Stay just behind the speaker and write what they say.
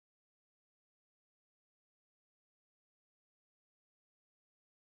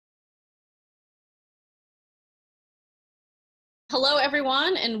Hello,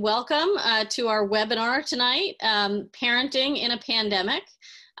 everyone, and welcome to our webinar tonight, Parenting in a Pandemic.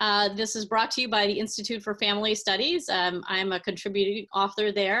 This is brought to you by the Institute for Family Studies. I'm a contributing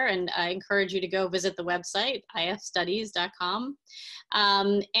author there, and I encourage you to go visit the website, ifstudies.com.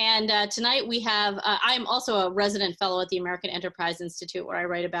 Tonight we have, I'm also a resident fellow at the American Enterprise Institute, where I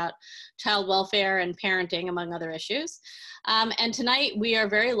write about child welfare and parenting, among other issues. And tonight we are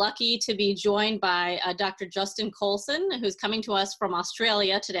very lucky to be joined by Dr. Justin Colson, who's coming to us from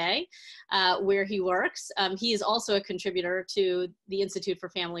Australia today, where he works. He is also a contributor to the Institute for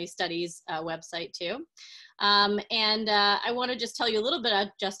Family Studies website too. I want to just tell you a little bit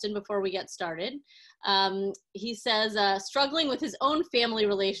about Justin before we get started. He says, struggling with his own family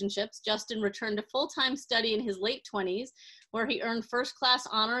relationships, Justin returned to full-time study in his late 20s, where he earned first-class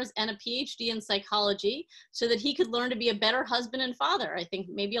honors and a PhD in psychology so that he could learn to be a better husband and father. I think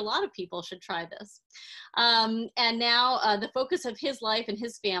maybe a lot of people should try this. And now the focus of his life and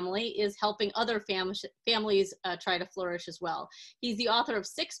his family is helping other families try to flourish as well. He's the author of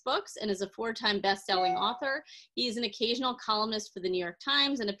 6 books and is a 4-time best-selling author. He's an occasional columnist for the New York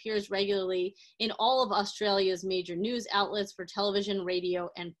Times and appears regularly in all of Australia's major news outlets for television, radio,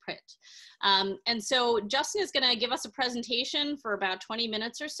 and print. And so Justin is going to give us a presentation for about 20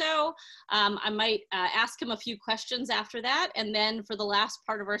 minutes or so. I might ask him a few questions after that. And then for the last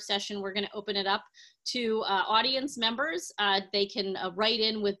part of our session, we're going to open it up to audience members. They can write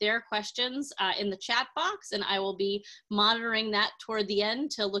in with their questions in the chat box, and I will be monitoring that toward the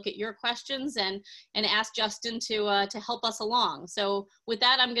end to look at your questions and ask Justin to help us along. So with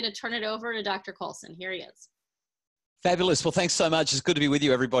that, I'm going to turn it over to Dr. Colson. Here he is. Fabulous. Well, thanks so much. It's good to be with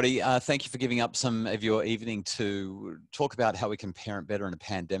you, everybody. Thank you for giving up some of your evening to talk about how we can parent better in a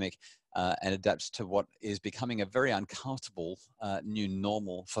pandemic and adapt to what is becoming a very uncomfortable new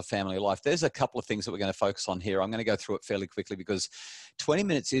normal for family life. There's a couple of things that we're going to focus on here. I'm going to go through it fairly quickly because 20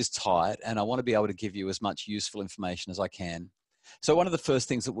 minutes is tight and I want to be able to give you as much useful information as I can. So one of the first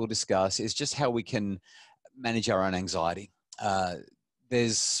things that we'll discuss is just how we can manage our own anxiety.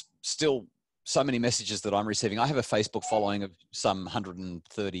 There's still so many messages that I'm receiving. I have a Facebook following of some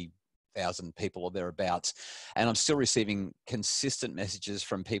 130,000 people or thereabouts, and I'm still receiving consistent messages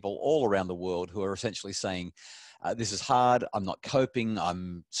from people all around the world who are essentially saying, this is hard, I'm not coping,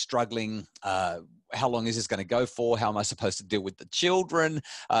 I'm struggling, how long is this going to go for, how am I supposed to deal with the children,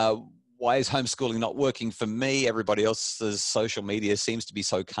 why is homeschooling not working for me? Everybody else's social media seems to be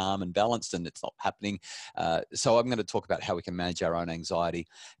so calm and balanced and it's not happening. So I'm going to talk about how we can manage our own anxiety,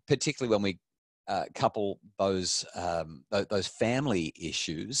 particularly when we couple those family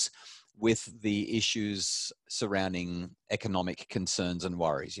issues with the issues surrounding economic concerns and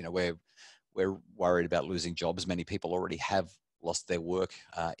worries. You know, we're worried about losing jobs. Many people already have lost their work.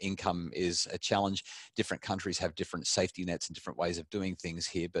 Income is a challenge. Different countries have different safety nets and different ways of doing things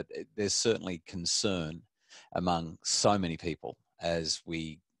here, but there's certainly concern among so many people as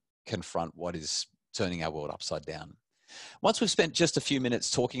we confront what is turning our world upside down. Once we've spent just a few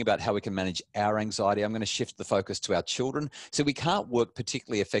minutes talking about how we can manage our anxiety, I'm going to shift the focus to our children. So we can't work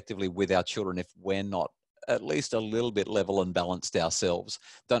particularly effectively with our children if we're not at least a little bit level and balanced ourselves.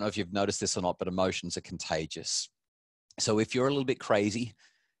 Don't know if you've noticed this or not, but emotions are contagious. So if you're a little bit crazy,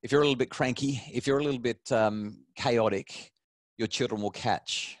 if you're a little bit cranky, if you're a little bit chaotic, your children will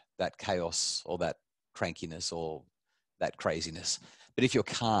catch that chaos or that crankiness or that craziness. But if you're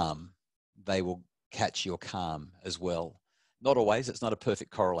calm, they will catch your calm as well. Not always, it's not a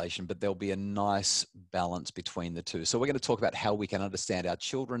perfect correlation, but there'll be a nice balance between the two. So we're going to talk about how we can understand our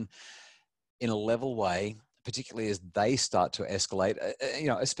children in a level way, particularly as they start to escalate, you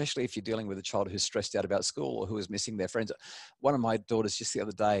know, especially if you're dealing with a child who's stressed out about school or who is missing their friends. One of my daughters just the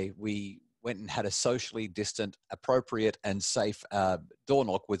other day, we went and had a socially distant, appropriate and safe door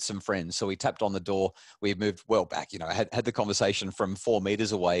knock with some friends. So we tapped on the door. We moved well back, you know, had the conversation from 4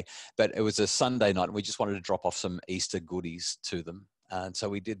 meters away, but it was a Sunday night and we just wanted to drop off some Easter goodies to them. And so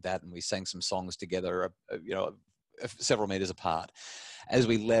we did that and we sang some songs together, you know, several meters apart. As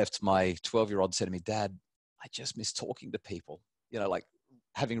we left, my 12-year-old said to me, "Dad, I just miss talking to people, you know, like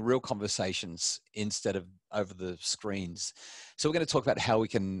having real conversations instead of over the screens." So we're going to talk about how we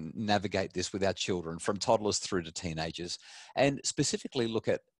can navigate this with our children from toddlers through to teenagers and specifically look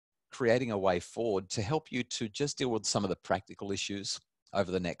at creating a way forward to help you to just deal with some of the practical issues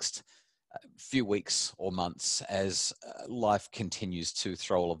over the next few weeks or months as life continues to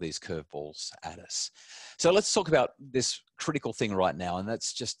throw all of these curveballs at us. So let's talk about this critical thing right now, and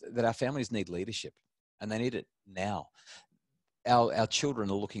that's just that our families need leadership and they need it now. Our children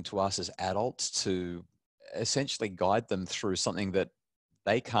are looking to us as adults to essentially guide them through something that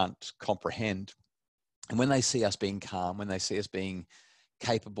they can't comprehend And when they see us being calm, when they see us being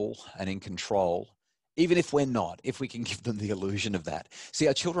capable and in control, even if we're not, if we can give them the illusion of that. See,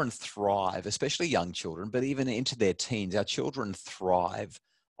 our children thrive, especially young children, but even into their teens, our children thrive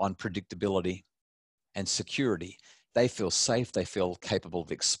on predictability and security. They feel safe, they feel capable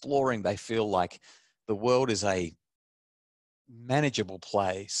of exploring, they feel like the world is a manageable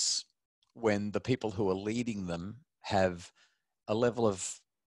place when the people who are leading them have a level of,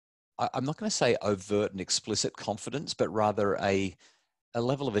 I'm not going to say overt and explicit confidence, but rather a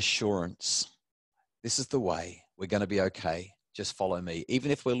level of assurance. This is the way. We're going to be okay. Just follow me. Even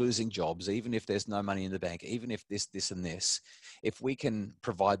if we're losing jobs, even if there's no money in the bank, even if this, and this, if we can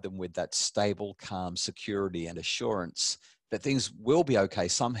provide them with that stable, calm security and assurance that things will be okay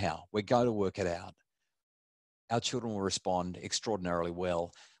somehow, we're going to work it out, our children will respond extraordinarily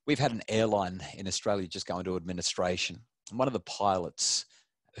well. We've had an airline in Australia just go into administration. And one of the pilots,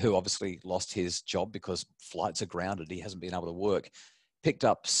 who obviously lost his job because flights are grounded, he hasn't been able to work, picked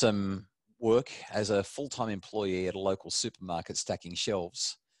up some work as a full-time employee at a local supermarket stacking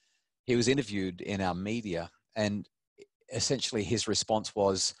shelves. He was interviewed in our media, and essentially his response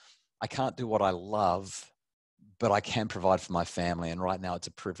was, I can't do what I love, but I can provide for my family. And right now it's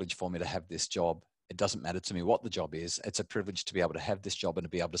a privilege for me to have this job. It doesn't matter to me what the job is. It's a privilege to be able to have this job and to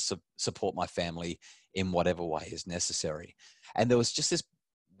be able to support my family in whatever way is necessary. And there was just this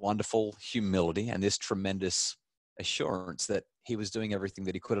wonderful humility and this tremendous assurance that he was doing everything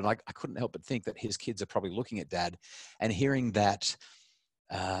that he could. And I couldn't help but think that his kids are probably looking at Dad and hearing that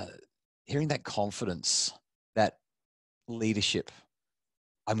confidence, that leadership.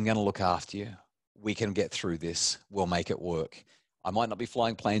 I'm going to look after you. We can get through this. We'll make it work. I might not be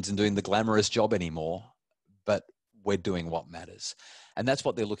flying planes and doing the glamorous job anymore, but we're doing what matters. And that's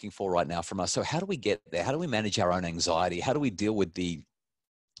what they're looking for right now from us. So how do we get there? How do we manage our own anxiety? How do we deal with the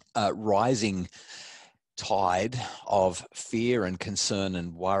rising tide of fear and concern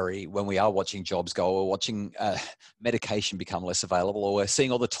and worry when we are watching jobs go, or watching medication become less available, or we're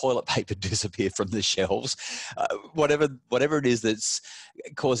seeing all the toilet paper disappear from the shelves, whatever it is that's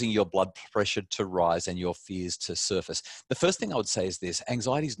causing your blood pressure to rise and your fears to surface? The first thing I would say is this: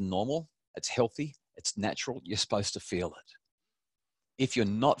 anxiety is normal, it's healthy, it's natural, you're supposed to feel it. If you're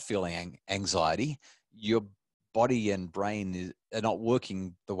not feeling anxiety, your body and brain are not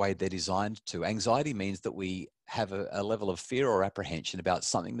working the way they're designed to. Anxiety means that we have a level of fear or apprehension about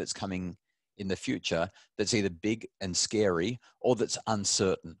something that's coming in the future that's either big and scary or that's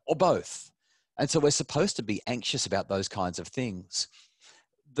uncertain, or both. And so we're supposed to be anxious about those kinds of things.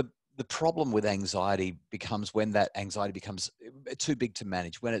 The problem with anxiety becomes when that anxiety becomes too big to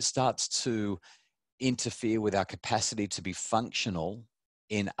manage, when it starts to interfere with our capacity to be functional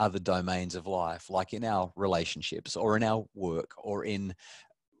in other domains of life, like in our relationships or in our work or in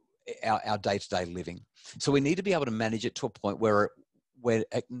our day-to-day living. So we need to be able to manage it to a point where we're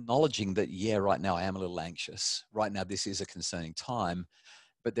acknowledging that, yeah, right now I am a little anxious. Right now this is a concerning time,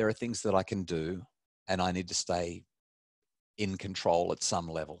 but there are things that I can do and I need to stay in control at some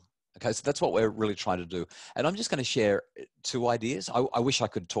level. Okay, so that's what we're really trying to do. And I'm just going to share two ideas. I wish I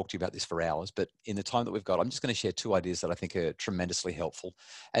could talk to you about this for hours, but in the time that we've got, I'm just going to share two ideas that I think are tremendously helpful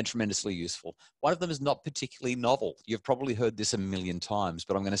and tremendously useful. One of them is not particularly novel. You've probably heard this a million times,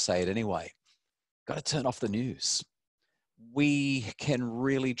 but I'm going to say it anyway. Got to turn off the news. We can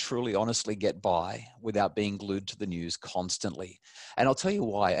really, truly, honestly get by without being glued to the news constantly. And I'll tell you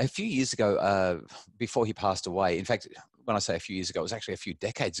why. A few years ago, before he passed away, in fact, when I say a few years ago, it was actually a few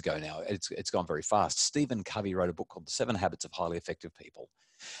decades ago now. It's gone very fast. Stephen Covey wrote a book called The 7 Habits of Highly Effective People.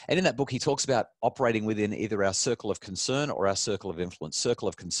 And in that book, he talks about operating within either our circle of concern or our circle of influence. Circle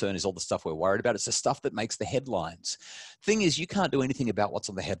of concern is all the stuff we're worried about. It's the stuff that makes the headlines. Thing is, you can't do anything about what's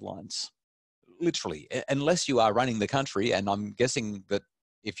on the headlines, literally, unless you are running the country. And I'm guessing that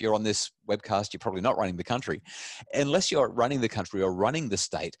if you're on this webcast, you're probably not running the country. Unless you're running the country or running the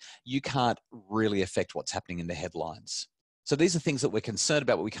state, you can't really affect what's happening in the headlines. So these are things that we're concerned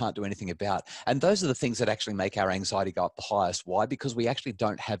about, but we can't do anything about. And those are the things that actually make our anxiety go up the highest. Why? Because we actually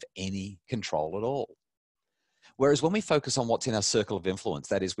don't have any control at all. Whereas when we focus on what's in our circle of influence,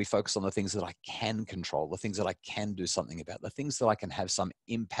 that is, we focus on the things that I can control, the things that I can do something about, the things that I can have some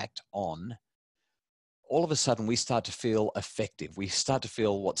impact on, all of a sudden we start to feel effective. We start to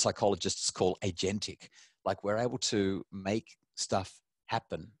feel what psychologists call agentic, like we're able to make stuff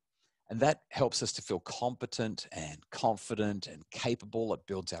happen. And that helps us to feel competent and confident and capable. It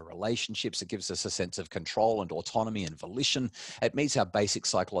builds our relationships. It gives us a sense of control and autonomy and volition. It meets our basic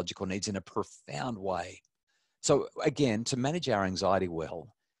psychological needs in a profound way. So again, to manage our anxiety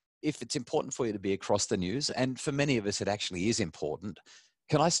well, if it's important for you to be across the news, and for many of us it actually is important,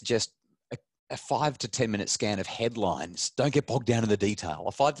 can I suggest a 5 to 10 minute scan of headlines. Don't get bogged down in the detail.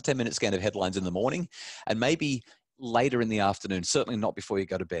 A 5 to 10 minute scan of headlines in the morning, and maybe later in the afternoon, certainly not before you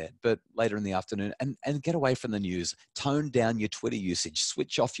go to bed, but later in the afternoon, and get away from the news. Tone down your Twitter usage,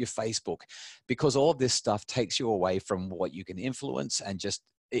 switch off your Facebook, because all of this stuff takes you away from what you can influence, and just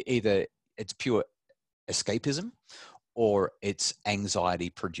either it's pure escapism or it's anxiety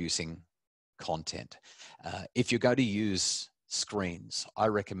producing content. If you're going to use screens, I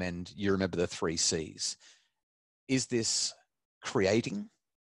recommend you remember the 3 C's. Is this creating?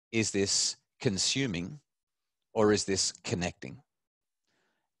 Is this consuming? Or is this connecting?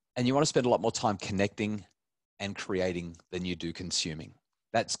 And you want to spend a lot more time connecting and creating than you do consuming.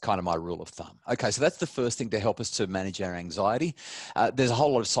 That's kind of my rule of thumb. Okay, so that's the first thing to help us to manage our anxiety. There's a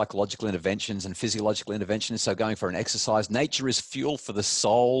whole lot of psychological interventions and physiological interventions. So going for an exercise, nature is fuel for the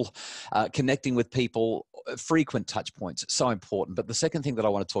soul, connecting with people, frequent touch points, so important. But the second thing that I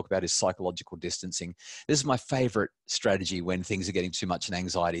want to talk about is psychological distancing. This is my favorite strategy when things are getting too much and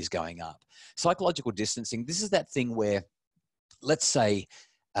anxiety is going up. Psychological distancing, this is that thing where, let's say,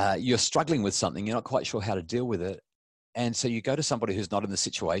 you're struggling with something, you're not quite sure how to deal with it. And so you go to somebody who's not in the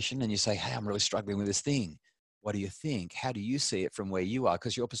situation and you say, hey, I'm really struggling with this thing. What do you think? How do you see it from where you are?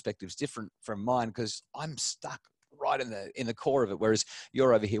 Because your perspective is different from mine, because I'm stuck right in the core of it, whereas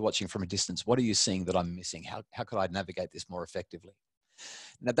you're over here watching from a distance. What are you seeing that I'm missing? How could I navigate this more effectively?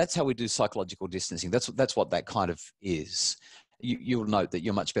 Now, that's how we do psychological distancing. That's what that kind of is. You'll note that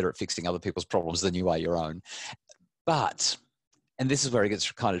you're much better at fixing other people's problems than you are your own. But, and this is where it gets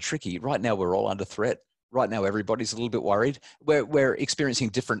kind of tricky, right now we're all under threat. Right now, everybody's a little bit worried. We're experiencing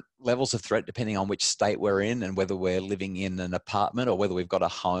different levels of threat depending on which state we're in, and whether we're living in an apartment or whether we've got a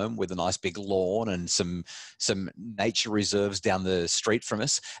home with a nice big lawn and some nature reserves down the street from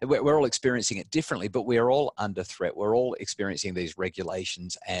us. We're all experiencing it differently, but we're all under threat. We're all experiencing these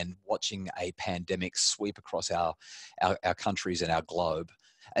regulations and watching a pandemic sweep across our countries and our globe.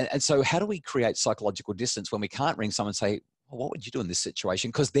 And so how do we create psychological distance when we can't ring someone and say, what would you do in this situation?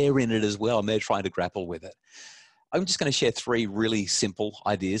 Because they're in it as well and they're trying to grapple with it. I'm just going to share 3 really simple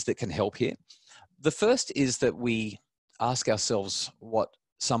ideas that can help here. The first is that we ask ourselves what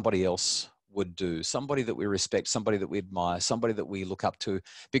somebody else would do, somebody that we respect, somebody that we admire, somebody that we look up to,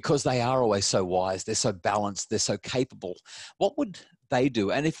 because they are always so wise, they're so balanced, they're so capable. What would they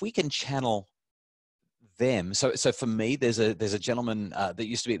do? And if we can channel them. So for me, there's a gentleman that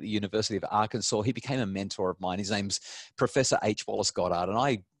used to be at the University of Arkansas. He became a mentor of mine. His name's Professor H. Wallace Goddard, and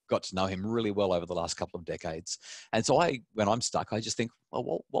I got to know him really well over the last couple of decades. And so when I'm stuck, I just think,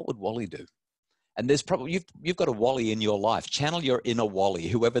 well, what would Wally do? And there's probably, you've got a Wally in your life. Channel your inner Wally,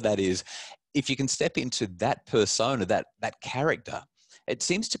 whoever that is. If you can step into that persona, that character, it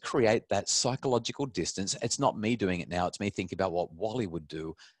seems to create that psychological distance. It's not me doing it now. It's me thinking about what Wally would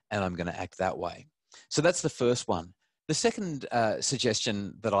do, and I'm going to act that way. So that's the first one. The second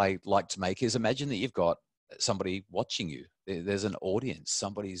suggestion that I like to make is imagine that you've got somebody watching you. There's an audience.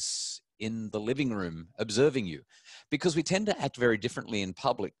 Somebody's in the living room observing you, because we tend to act very differently in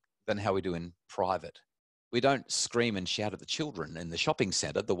public than how we do in private. We don't scream and shout at the children in the shopping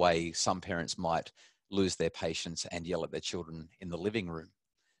center the way some parents might lose their patience and yell at their children in the living room.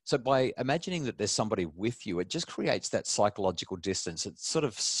 So by imagining that there's somebody with you, it just creates that psychological distance. It sort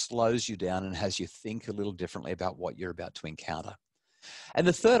of slows you down and has you think a little differently about what you're about to encounter. And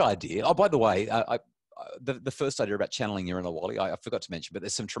the third idea, oh, by the way, the first idea about channeling your inner Wally, I forgot to mention, but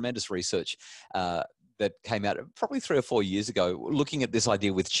there's some tremendous research that came out probably 3 or 4 years ago, looking at this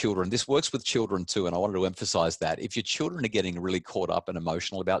idea with children. This works with children too, and I wanted to emphasize that. If your children are getting really caught up and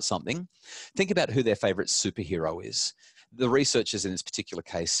emotional about something, think about who their favorite superhero is. The researchers in this particular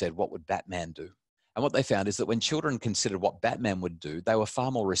case said, what would Batman do? And what they found is that when children considered what Batman would do, they were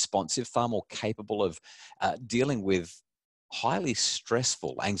far more responsive, far more capable of dealing with highly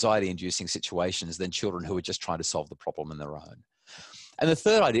stressful, anxiety-inducing situations than children who are just trying to solve the problem on their own. And the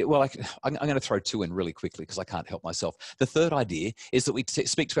third idea, well, I'm going to throw 2 in really quickly because I can't help myself. The third idea is that we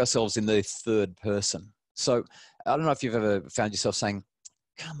speak to ourselves in the third person. So I don't know if you've ever found yourself saying,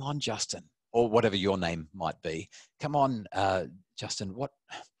 come on, Justin, or whatever your name might be. Come on, Justin, what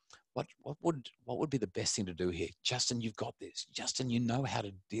would be the best thing to do here? Justin, you've got this. Justin, you know how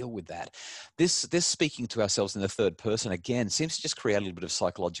to deal with that. This speaking to ourselves in the third person, again, seems to just create a little bit of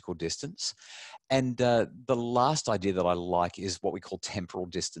psychological distance. And the last idea that I like is what we call temporal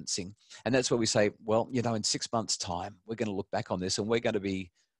distancing. And that's where we say, well, you know, in 6 months' time, we're going to look back on this and we're going to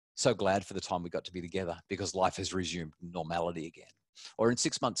be so glad for the time we got to be together because life has resumed normality again. Or in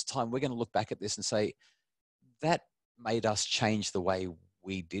 6 months' time, we're going to look back at this and say, that made us change the way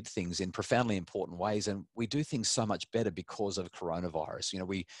we did things in profoundly important ways, and we do things so much better because of coronavirus. You know,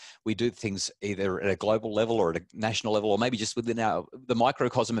 we do things either at a global level or at a national level, or maybe just within the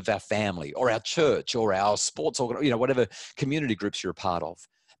microcosm of our family or our church or our sports, or, you know, whatever community groups you're a part of.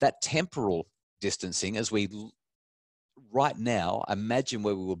 That temporal distancing, as we right now imagine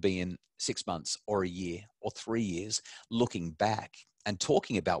where we will be in 6 months or a year or 3 years, looking back and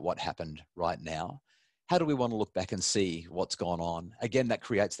talking about what happened right now. How do we want to look back and see what's gone on? Again, that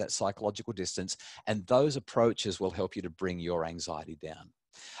creates that psychological distance, and those approaches will help you to bring your anxiety down.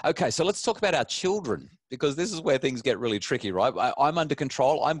 Okay, so let's talk about our children, because this is where things get really tricky, right? I'm under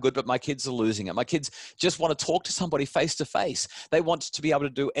control, I'm good, but my kids are losing it. My kids just want to talk to somebody face to face. They want to be able to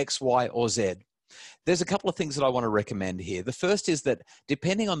do X, Y, or Z. There's a couple of things that I want to recommend here. The first is that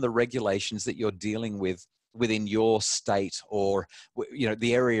depending on the regulations that you're dealing with within your state, or, you know,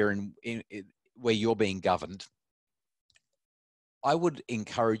 the area in where you're being governed, I would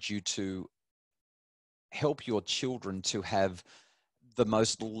encourage you to help your children to have the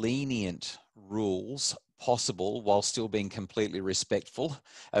most lenient rules possible while still being completely respectful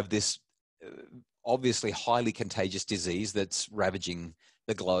of this obviously highly contagious disease that's ravaging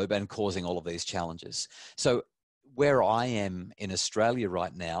the globe and causing all of these challenges. So where I am in Australia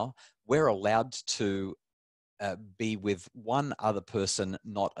right now, we're allowed to be with one other person,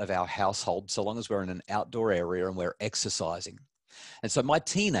 not of our household, so long as we're in an outdoor area and we're exercising. And so my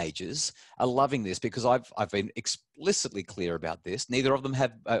teenagers are loving this, because I've been explicitly clear about this. Neither of them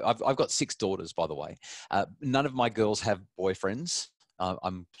have, I've got 6 daughters, by the way. None of my girls have boyfriends.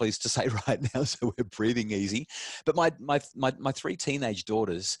 I'm pleased to say right now, so we're breathing easy. But my 3 teenage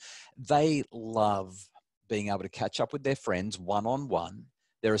daughters, they love being able to catch up with their friends one-on-one.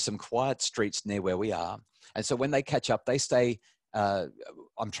 There are some quiet streets near where we are. And so when they catch up, they stay,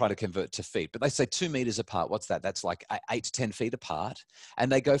 I'm trying to convert to feet, but they say 2 meters apart. What's that? That's like 8 to 10 feet apart.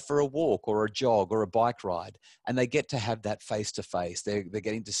 And they go for a walk or a jog or a bike ride, and they get to have that face to face. They're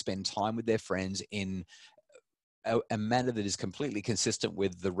getting to spend time with their friends in a manner that is completely consistent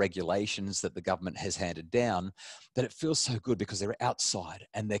with the regulations that the government has handed down, that it feels so good because they're outside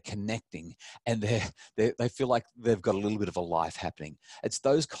and they're connecting, and they feel like they've got a little bit of a life happening. It's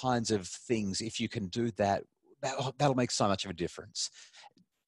those kinds of things. If you can do that, that'll make so much of a difference.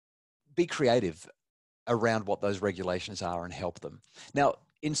 Be creative around what those regulations are and help them. Now,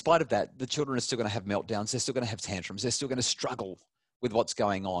 in spite of that, the children are still going to have meltdowns. They're still going to have tantrums. They're still going to struggle with what's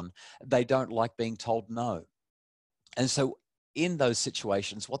going on. They don't like being told no. And so in those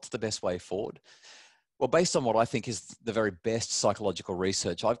situations, what's the best way forward? Well, based on what I think is the very best psychological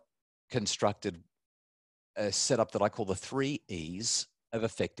research, I've constructed a setup that I call the 3 E's of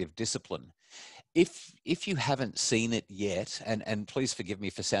effective discipline. If you haven't seen it yet, and please forgive me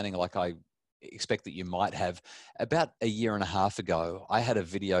for sounding like I expect that you might have, about a year and a half ago, I had a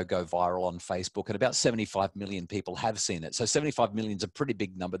video go viral on Facebook, and about 75 million people have seen it. So 75 million is a pretty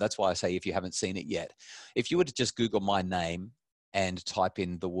big number. That's why I say if you haven't seen it yet. If you were to just Google my name and type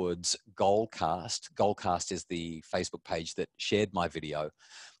in the words Goalcast, Goalcast is the Facebook page that shared my video.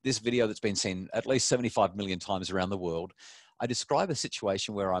 This video that's been seen at least 75 million times around the world, I describe a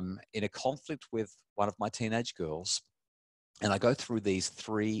situation where I'm in a conflict with one of my teenage girls, and I go through these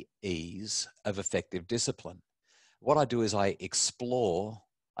 3 E's of effective discipline. What I do is I explore,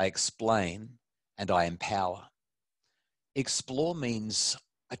 I explain, and I empower. Explore means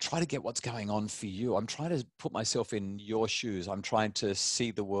I try to get what's going on for you. I'm trying to put myself in your shoes. I'm trying to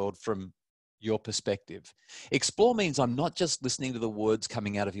see the world from your perspective. Explore means I'm not just listening to the words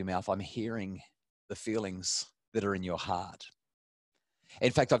coming out of your mouth. I'm hearing the feelings that are in your heart.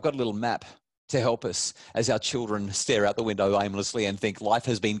 In fact, I've got a little map to help us as our children stare out the window aimlessly and think life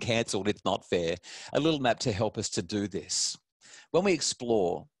has been cancelled, it's not fair. A little map to help us to do this. When we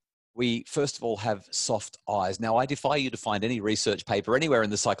explore, we first of all have soft eyes. Now, I defy you to find any research paper anywhere in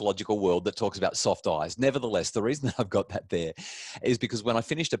the psychological world that talks about soft eyes. Nevertheless, the reason that I've got that there is because when I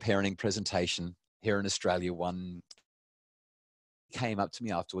finished a parenting presentation here in Australia, one came up to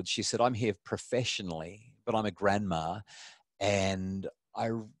me afterwards. She said, I'm here professionally, but I'm a grandma, and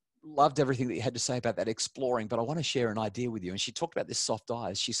I loved everything that you had to say about that exploring, but I want to share an idea with you. And she talked about this soft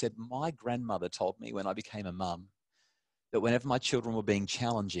eyes. She said, my grandmother told me when I became a mum that whenever my children were being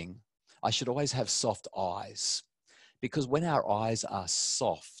challenging, I should always have soft eyes, because when our eyes are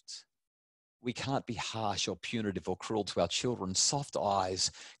soft, we can't be harsh or punitive or cruel to our children. Soft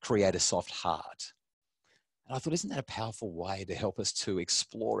eyes create a soft heart. And I thought, isn't that a powerful way to help us to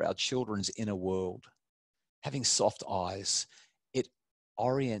explore our children's inner world? Having soft eyes, it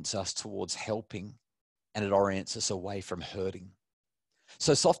orients us towards helping, and it orients us away from hurting.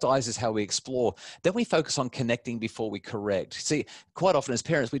 So soft eyes is how we explore. Then we focus on connecting before we correct. See, quite often as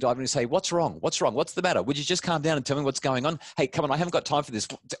parents, we dive in and say, what's wrong? What's wrong? What's the matter? Would you just calm down and tell me what's going on? Hey, come on, I haven't got time for this.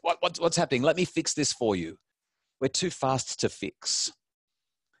 What's happening? Let me fix this for you. We're too fast to fix.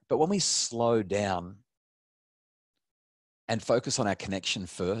 But when we slow down and focus on our connection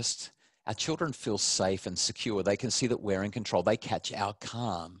first, our children feel safe and secure. They can see that we're in control. They catch our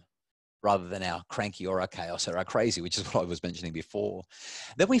calm rather than our cranky or our chaos or our crazy, which is what I was mentioning before.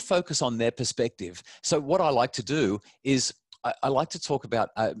 Then we focus on their perspective. So what I like to do is I like to talk about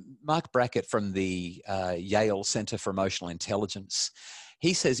Mark Brackett from the Yale Center for Emotional Intelligence.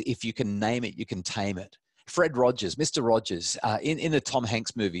 He says, if you can name it, you can tame it. Fred Rogers, Mr. Rogers, in the Tom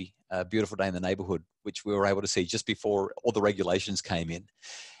Hanks movie, Beautiful Day in the Neighborhood, which we were able to see just before all the regulations came in,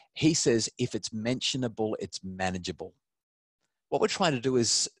 he says, if it's mentionable, it's manageable. What we're trying to do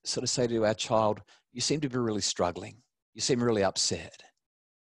is sort of say to our child, you seem to be really struggling. You seem really upset.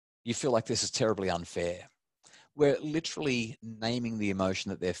 You feel like this is terribly unfair. We're literally naming the emotion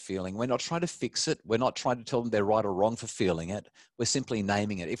that they're feeling. We're not trying to fix it. We're not trying to tell them they're right or wrong for feeling it. We're simply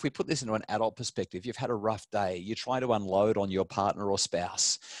naming it. If we put this into an adult perspective, you've had a rough day. You're trying to unload on your partner or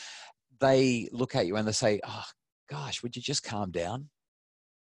spouse. They look at you and they say, oh, gosh, would you just calm down?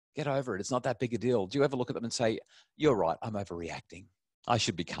 Get over it. It's not that big a deal. Do you ever look at them and say, you're right, I'm overreacting. I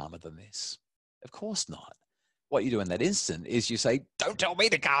should be calmer than this? Of course not. What you do in that instant is you say, don't tell me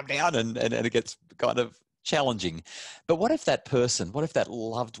to calm down, and it gets kind of challenging. But what if that person, what if that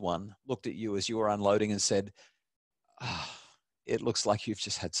loved one looked at you as you were unloading and said, oh, it looks like you've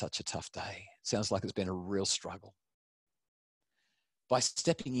just had such a tough day. It sounds like it's been a real struggle. By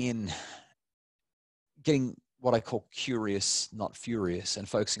stepping in, getting what I call curious, not furious, and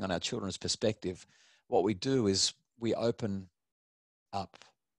focusing on our children's perspective, what we do is we open up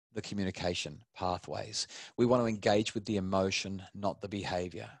the communication pathways. We want to engage with the emotion, not the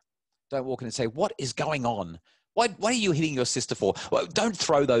behavior. Don't walk in and say, what is going on? What are you hitting your sister for? Well, don't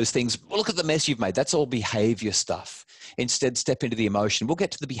throw those things. Look at the mess you've made. That's all behavior stuff. Instead, step into the emotion. We'll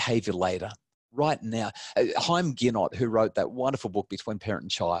get to the behavior later. Right now, Haim Ginott, who wrote that wonderful book, Between Parent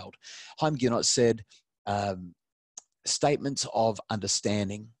and Child, Haim Ginott said, statements of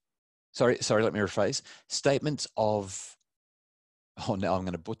understanding. Sorry, let me rephrase. Statements of, oh, now I'm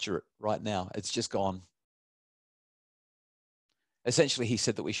going to butcher it right now. It's just gone. Essentially, he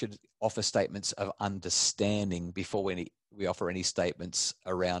said that we should offer statements of understanding before we offer any statements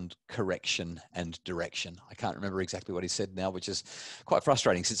around correction and direction. I can't remember exactly what he said now, which is quite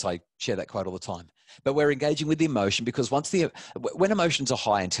frustrating since I share that quote all the time. But we're engaging with the emotion because when emotions are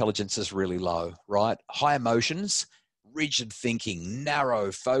high, intelligence is really low, right? High emotions, rigid thinking,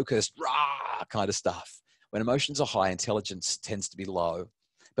 narrow, focused, rah, kind of stuff. When emotions are high, intelligence tends to be low.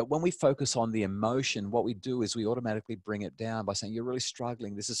 But when we focus on the emotion, what we do is we automatically bring it down by saying, you're really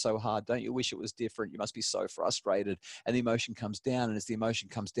struggling. This is so hard. Don't you wish it was different? You must be so frustrated. And the emotion comes down. And as the emotion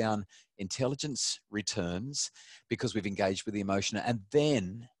comes down, intelligence returns because we've engaged with the emotion. And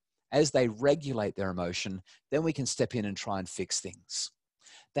then as they regulate their emotion, then we can step in and try and fix things.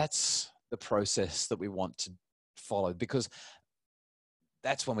 That's the process that we want to follow, because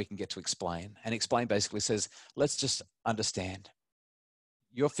that's when we can get to explain. And explain basically says, let's just understand.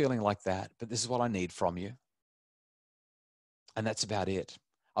 You're feeling like that, but this is what I need from you. And that's about it.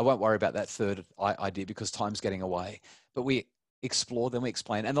 I won't worry about that third idea because time's getting away. But we explore, then we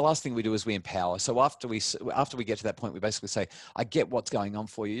explain. And the last thing we do is we empower. So after we get to that point, we basically say, I get what's going on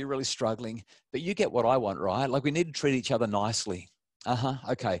for you. You're really struggling, but you get what I want, right? Like we need to treat each other nicely.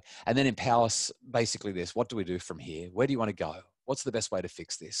 Okay. And then empower us basically this. What do we do from here? Where do you want to go? What's the best way to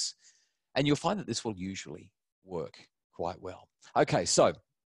fix this? And you'll find that this will usually work quite well. Okay, so,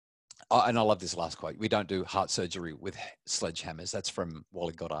 and I love this last quote. We don't do heart surgery with sledgehammers. That's from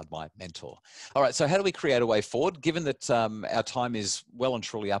Wally Goddard, my mentor. All right, so how do we create a way forward? Given that our time is well and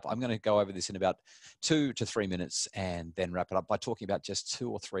truly up, I'm going to go over this in about 2 to 3 minutes and then wrap it up by talking about just 2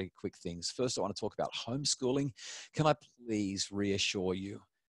 or 3 quick things. First, I want to talk about homeschooling. Can I please reassure you,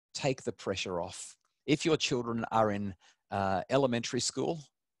 take the pressure off. If your children are in elementary school,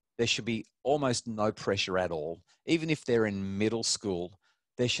 there should be almost no pressure at all. Even if they're in middle school,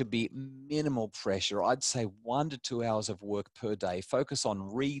 there should be minimal pressure. I'd say 1 to 2 hours of work per day. Focus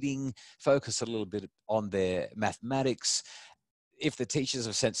on reading, focus a little bit on their mathematics. If the teachers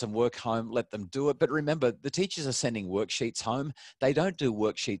have sent some work home, let them do it. But remember, the teachers are sending worksheets home. They don't do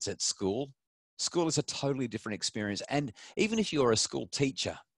worksheets at school. School is a totally different experience. And even if you're a school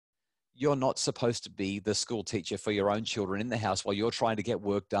teacher, you're not supposed to be the school teacher for your own children in the house while you're trying to get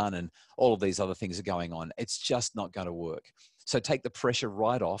work done and all of these other things are going on. It's just not going to work. So take the pressure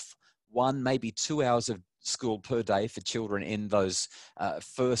right off. 1, maybe 2 hours school per day for children in those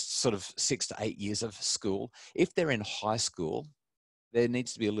first sort of 6 to 8 years of school. If they're in high school, there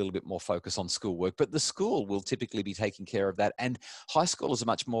needs to be a little bit more focus on schoolwork, but the school will typically be taking care of that. And high schoolers are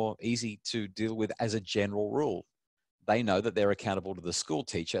much more easy to deal with as a general rule. They know that they're accountable to the school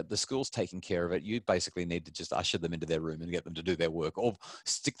teacher. The school's taking care of it. You basically need to just usher them into their room and get them to do their work, or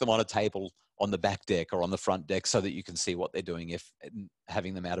stick them on a table on the back deck or on the front deck so that you can see what they're doing if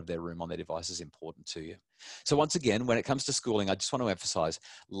having them out of their room on their device is important to you. So once again, when it comes to schooling, I just want to emphasize,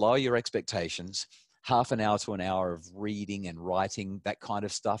 lower your expectations. Half an hour to an hour of reading and writing, that kind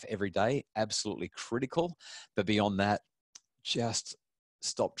of stuff every day, absolutely critical. But beyond that, just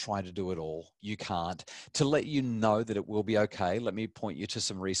stop trying to do it all. You can't. To let you know that it will be okay, let me point you to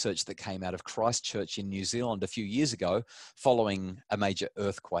some research that came out of Christchurch in New Zealand a few years ago following a major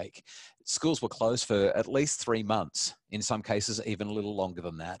earthquake. Schools were closed for at least 3 months, in some cases even a little longer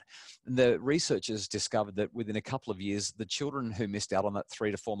than that. The researchers discovered that within a couple of years, the children who missed out on that 3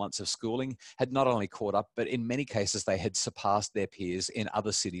 to 4 months of schooling had not only caught up, but in many cases they had surpassed their peers in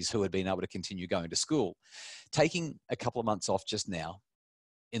other cities who had been able to continue going to school. Taking a couple of months off just now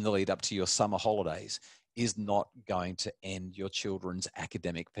in the lead up to your summer holidays is not going to end your children's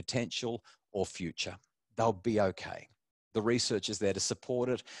academic potential or future. They'll be okay. The research is there to support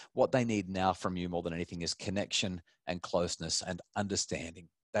it. What they need now from you more than anything is connection and closeness and understanding.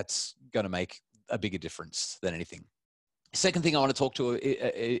 That's going to make a bigger difference than anything. Second thing I want to talk to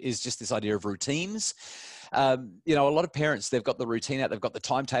is just this idea of routines. You know, a lot of parents, they've got the routine out, they've got the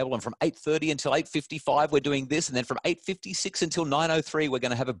timetable, and from 8:30 until 8:55, we're doing this. And then from 8:56 until 9:03, we're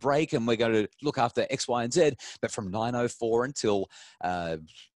going to have a break and we're going to look after X, Y, and Z. But from 9:04 until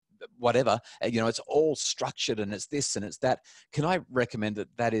whatever, you know, it's all structured and it's this and it's that. Can I recommend that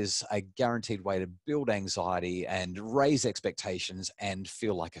that is a guaranteed way to build anxiety and raise expectations and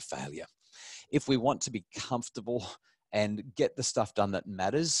feel like a failure? If we want to be comfortable and get the stuff done that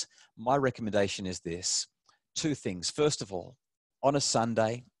matters, my recommendation is this. 2 things. First of all, on a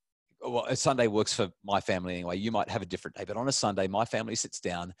Sunday, well, a Sunday works for my family anyway. You might have a different day, but on a Sunday, my family sits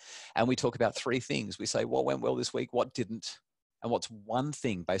down and we talk about 3 things. We say, what went well this week? What didn't? And what's one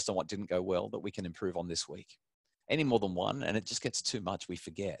thing based on what didn't go well that we can improve on this week? Any more than one, and it just gets too much, we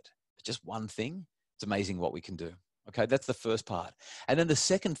forget. But just one thing, it's amazing what we can do. Okay, that's the first part. And then the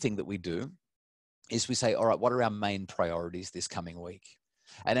second thing that we do is we say, all right, what are our main priorities this coming week?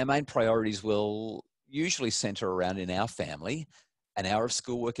 And our main priorities will usually center around, in our family, an hour of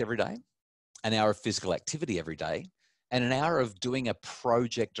schoolwork every day, an hour of physical activity every day, and an hour of doing a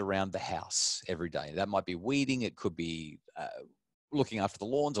project around the house every day. That might be weeding, it could be looking after the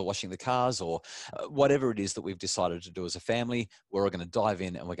lawns or washing the cars, or whatever it is that we've decided to do as a family. We're going to dive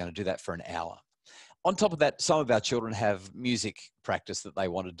in and we're going to do that for an hour. On top of that, some of our children have music practice that they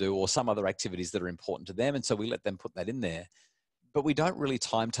want to do, or some other activities that are important to them. And so we let them put that in there, but we don't really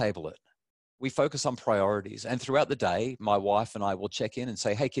timetable it. We focus on priorities. And throughout the day, my wife and I will check in and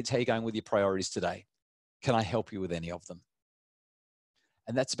say, hey kids, how are you going with your priorities today? Can I help you with any of them?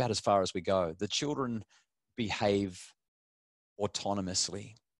 And that's about as far as we go. The children behave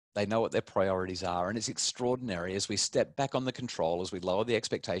autonomously. They know what their priorities are. And it's extraordinary as we step back on the control, as we lower the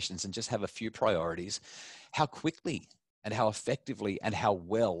expectations and just have a few priorities, how quickly and how effectively and how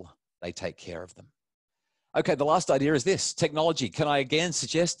well they take care of them. Okay, the last idea is this: technology. Can I again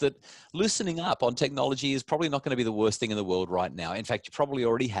suggest that loosening up on technology is probably not going to be the worst thing in the world right now. In fact, you probably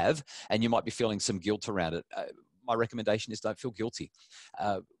already have, and you might be feeling some guilt around it. My recommendation is don't feel guilty.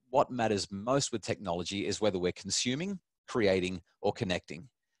 What matters most with technology is whether we're consuming, creating, or connecting.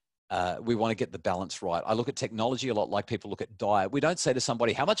 We want to get the balance right. I look at technology a lot like people look at diet. We don't say to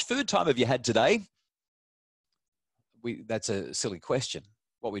somebody, how much food time have you had today? That's a silly question.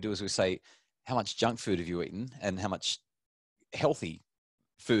 What we do is we say, how much junk food have you eaten and how much healthy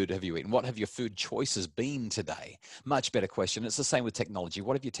food have you eaten? What have your food choices been today? Much better question. It's the same with technology.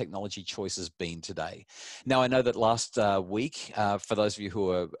 What have your technology choices been today? Now, I know that last week, for those of you who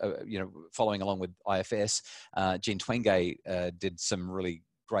are following along with IFS, Jean Twenge did some really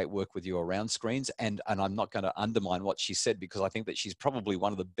great work with you around screens, and I'm not going to undermine what she said, because I think that she's probably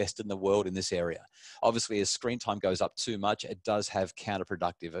one of the best in the world in this area. Obviously, as screen time goes up too much, it does have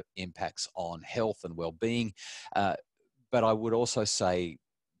counterproductive impacts on health and well-being. But I would also say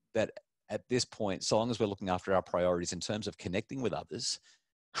that at this point, so long as we're looking after our priorities in terms of connecting with others,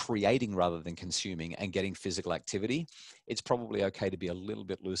 creating rather than consuming and getting physical activity, it's probably okay to be a little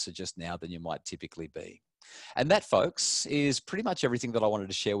bit looser just now than you might typically be. And that, folks, is pretty much everything that I wanted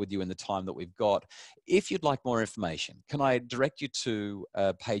to share with you in the time that we've got. If you'd like more information, can I direct you to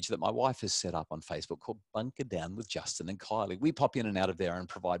a page that my wife has set up on Facebook called Bunker Down with Justin and Kylie. We pop in and out of there and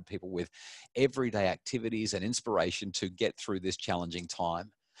provide people with everyday activities and inspiration to get through this challenging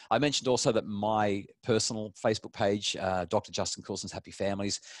time. I mentioned also that my personal Facebook page, Dr. Justin Coulson's Happy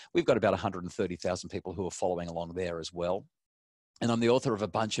Families, we've got about 130,000 people who are following along there as well. And I'm the author of a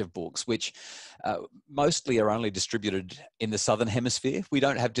bunch of books, which mostly are only distributed in the Southern Hemisphere. We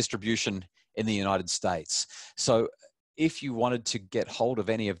don't have distribution in the United States. So if you wanted to get hold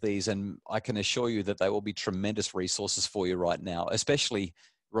of any of these, and I can assure you that they will be tremendous resources for you right now, especially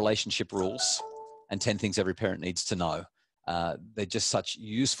Relationship Rules and 10 Things Every Parent Needs to Know. They're just such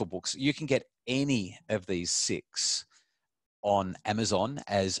useful books. You can get any of these 6 on Amazon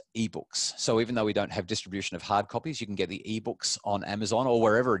as ebooks. So even though we don't have distribution of hard copies, you can get the ebooks on Amazon or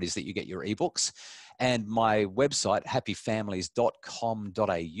wherever it is that you get your ebooks. And my website,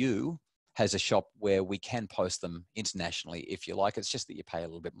 happyfamilies.com.au, has a shop where we can post them internationally if you like. It's just that you pay a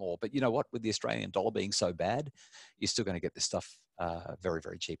little bit more. But you know what? With the Australian dollar being so bad, you're still going to get this stuff very,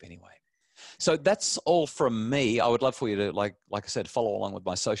 very cheap anyway. So that's all from me. I would love for you to, like I said, follow along with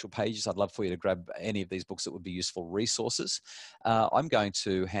my social pages. I'd love for you to grab any of these books that would be useful resources. I'm going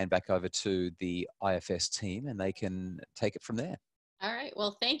to hand back over to the IFS team and they can take it from there. All right.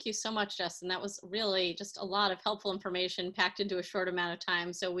 Well, thank you so much, Justin. That was really just a lot of helpful information packed into a short amount of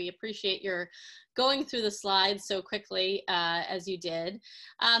time. So we appreciate your going through the slides so quickly as you did.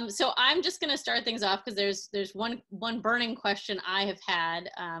 So I'm just going to start things off because there's one burning question I have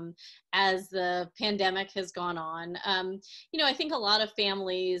had as the pandemic has gone on. You know, I think a lot of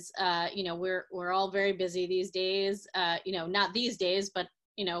families, you know, we're all very busy these days. You know, not these days, but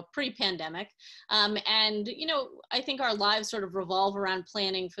you know, pre-pandemic. And, you know, I think our lives sort of revolve around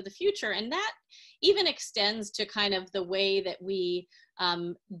planning for the future. And that even extends to kind of the way that we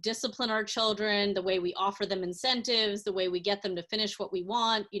discipline our children, the way we offer them incentives, the way we get them to finish what we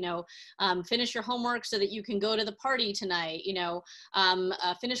want, you know, finish your homework so that you can go to the party tonight, you know,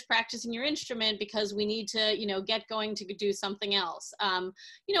 finish practicing your instrument because we need to, you know, get going to do something else,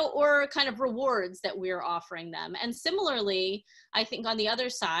 you know, or kind of rewards that we're offering them. And similarly, I think on the other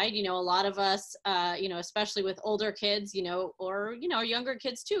side, you know, a lot of us, you know, especially with older kids, you know, or, you know, younger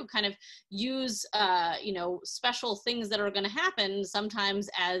kids too, kind of use, you know, special things that are going to happen sometimes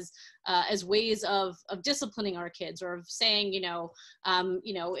as ways of disciplining our kids, or of saying, you know,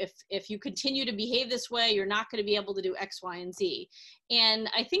 if you continue to behave this way, you're not going to be able to do X, Y, and Z. And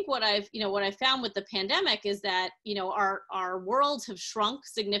I think what I've found with the pandemic is that, you know, our worlds have shrunk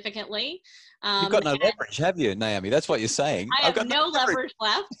significantly. You've got no leverage, have you, Naomi? That's what you're saying. I have no leverage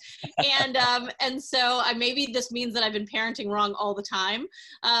left. And so maybe this means that I've been parenting wrong all the time.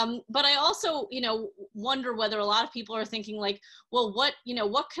 But I also, you know, wonder whether a lot of people are thinking like, well, what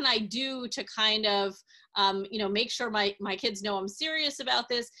can I do to kind of, you know, make sure my kids know I'm serious about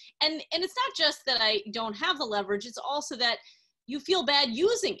this. And it's not just that I don't have the leverage, it's also that you feel bad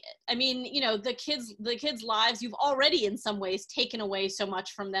using it. I mean, you know, the kids' lives, you've already in some ways taken away so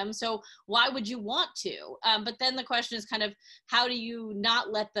much from them. So why would you want to? But then the question is kind of, how do you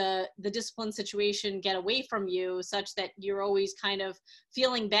not let the discipline situation get away from you such that you're always kind of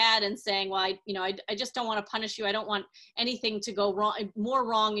feeling bad and saying, well, I just don't want to punish you. I don't want anything to go wrong, more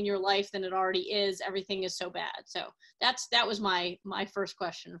wrong in your life than it already is. Everything is so bad. So that was my first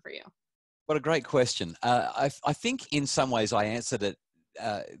question for you. What a great question. I think in some ways I answered it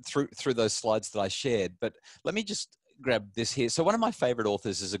through those slides that I shared, but let me just grab this here. So one of my favorite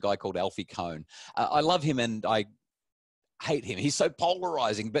authors is a guy called Alfie Kohn. I love him and I hate him. He's so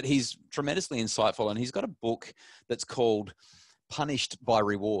polarizing, but he's tremendously insightful. And he's got a book that's called Punished by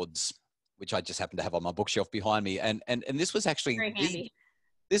Rewards, which I just happen to have on my bookshelf behind me. And this was actually very handy.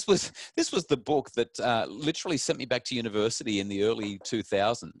 This was the book that literally sent me back to university in the early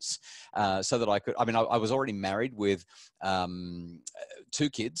 2000s, so that I could. I mean, I was already married with 2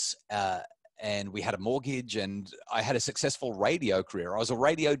 kids, and we had a mortgage, and I had a successful radio career. I was a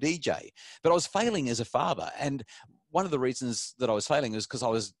radio DJ, but I was failing as a father. And one of the reasons that I was failing is because I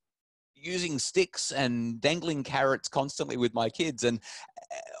was using sticks and dangling carrots constantly with my kids. And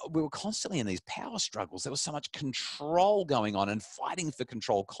we were constantly in these power struggles. There was so much control going on and fighting for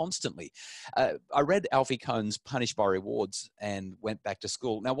control constantly. I read Alfie Kohn's Punished by Rewards and went back to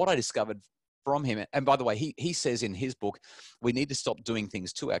school. Now, what I discovered from him, and by the way, he says in his book, we need to stop doing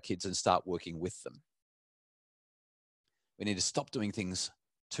things to our kids and start working with them. We need to stop doing things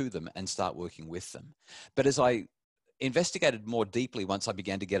to them and start working with them. But as I investigated more deeply once I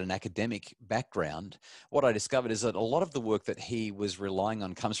began to get an academic background, what I discovered is that a lot of the work that he was relying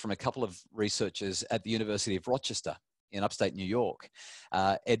on comes from a couple of researchers at the University of Rochester in upstate New York,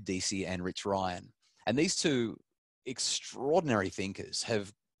 Ed Deci and Rich Ryan. And these two extraordinary thinkers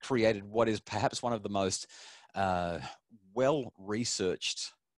have created what is perhaps one of the most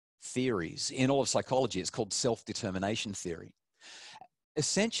well-researched theories in all of psychology. It's called self-determination theory.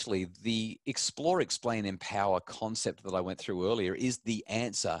 Essentially, the explore, explain, empower concept that I went through earlier is the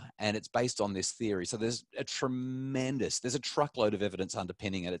answer, and it's based on this theory. So there's a truckload of evidence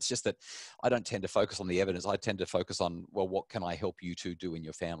underpinning it. It's just that I don't tend to focus on the evidence. I tend to focus on, well, what can I help you to do in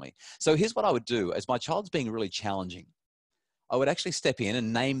your family? So here's what I would do. As my child's being really challenging, I would actually step in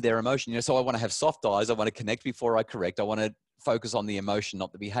and name their emotion. So I want to have soft eyes. I want to connect before I correct. I want to focus on the emotion,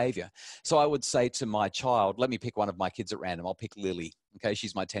 not the behavior. So I would say to my child, let me pick one of my kids at random. I'll pick Lily. Okay,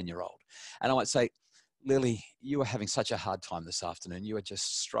 she's my 10-year-old. And I might say, Lily, you are having such a hard time this afternoon. You are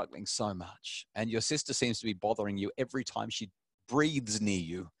just struggling so much. And your sister seems to be bothering you every time she breathes near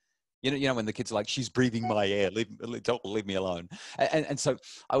you. You know, when the kids are like, she's breathing my air, leave me alone. And so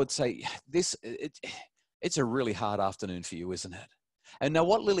I would say, it's a really hard afternoon for you, isn't it? And now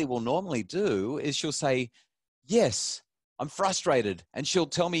what Lily will normally do is she'll say, yes, I'm frustrated. And she'll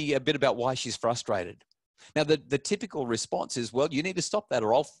tell me a bit about why she's frustrated. Now, the typical response is, well, you need to stop that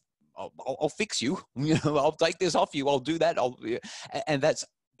or I'll fix you. I'll take this off you. I'll do that. And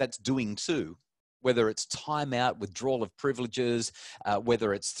that's doing too. Whether it's timeout, withdrawal of privileges,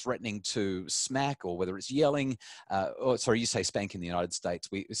 whether it's threatening to smack or whether it's yelling, you say spank in the United States.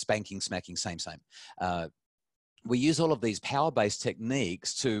 Spanking, smacking, same. We use all of these power-based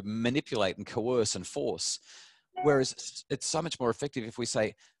techniques to manipulate and coerce and force. Whereas it's so much more effective if we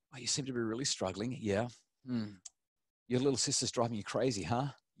say, oh, you seem to be really struggling. Yeah. Your little sister's driving you crazy, huh?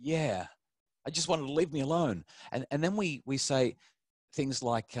 Yeah. I just wanted to leave me alone. And then we say things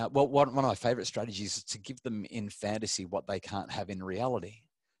like, one of my favorite strategies is to give them in fantasy what they can't have in reality.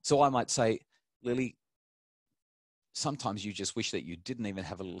 So I might say, Lily, sometimes you just wish that you didn't even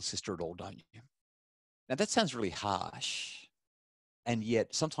have a little sister at all, don't you? Now that sounds really harsh. And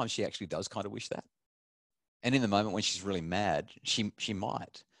yet sometimes she actually does kind of wish that. And in the moment when she's really mad, she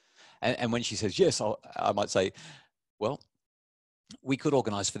might. And when she says yes, I might say, well, we could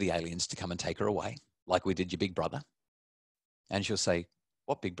organize for the aliens to come and take her away, like we did your big brother. And she'll say,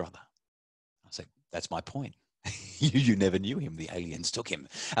 what big brother? I'll say, that's my point. You never knew him. The aliens took him.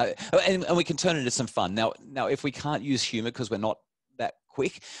 And we can turn it into some fun. Now, if we can't use humor because we're not that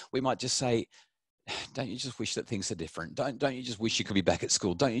quick, we might just say, don't you just wish that things are different? Don't you just wish you could be back at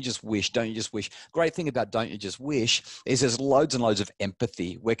school? Don't you just wish? Great thing about don't you just wish is there's loads and loads of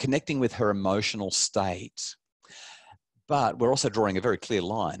empathy. We're connecting with her emotional state, but we're also drawing a very clear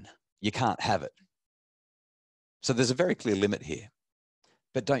line. You can't have it. So there's a very clear limit here.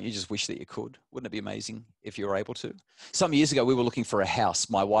 But don't you just wish that you could? Wouldn't it be amazing if you were able to? Some years ago, we were looking for a house.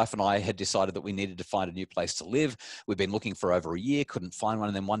 My wife and I had decided that we needed to find a new place to live. We'd been looking for over a year, couldn't find one.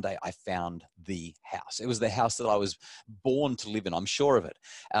 And then one day I found the house. It was the house that I was born to live in. I'm sure of it.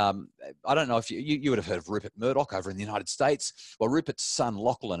 I don't know if you would have heard of Rupert Murdoch over in the United States. Well, Rupert's son,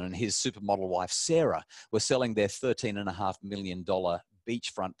 Lachlan, and his supermodel wife, Sarah, were selling their $13.5 million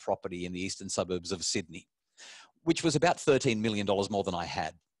beachfront property in the eastern suburbs of Sydney, which was about $13 million more than I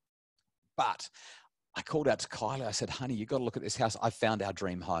had. But I called out to Kylie. I said, honey, you got to look at this house. I found our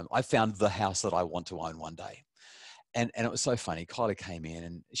dream home. I found the house that I want to own one day. And it was so funny. Kylie came in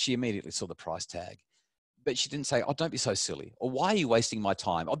and she immediately saw the price tag. But she didn't say, oh, don't be so silly. Or why are you wasting my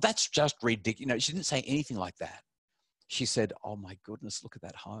time? Oh, that's just ridiculous. She didn't say anything like that. She said, oh my goodness, look at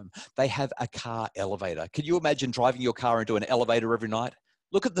that home. They have a car elevator. Could you imagine driving your car into an elevator every night?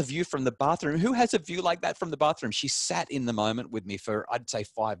 Look at the view from the bathroom. Who has a view like that from the bathroom? She sat in the moment with me for, I'd say,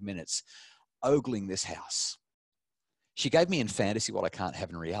 5 minutes, ogling this house. She gave me in fantasy what I can't have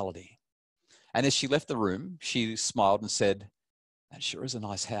in reality. And as she left the room, she smiled and said, that sure is a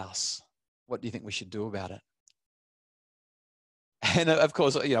nice house. What do you think we should do about it? And of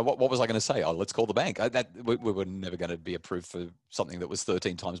course, what was I going to say? Oh, let's call the bank. We were never going to be approved for something that was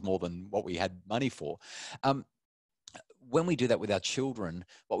 13 times more than what we had money for. When we do that with our children,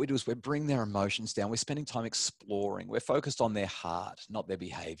 what we do is we bring their emotions down. We're spending time exploring. We're focused on their heart, not their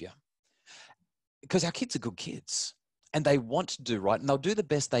behavior. Because our kids are good kids and they want to do right and they'll do the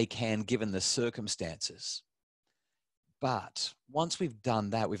best they can given the circumstances. But once we've done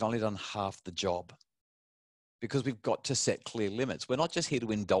that, we've only done half the job because we've got to set clear limits. We're not just here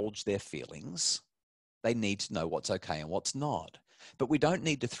to indulge their feelings. They need to know what's okay and what's not. But we don't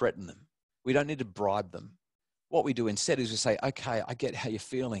need to threaten them. We don't need to bribe them. What we do instead is we say, okay, I get how you're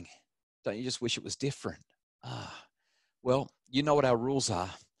feeling. Don't you just wish it was different? Well, you know what our rules are.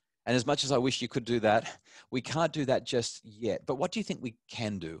 And as much as I wish you could do that, we can't do that just yet. But what do you think we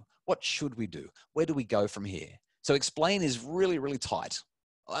can do? What should we do? Where do we go from here? So explain is really, really tight.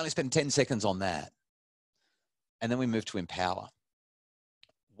 I'll only spend 10 seconds on that. And then we move to empower.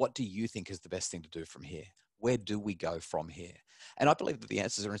 What do you think is the best thing to do from here? Where do we go from here? And I believe that the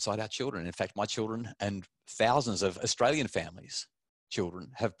answers are inside our children. In fact, my children and thousands of Australian families'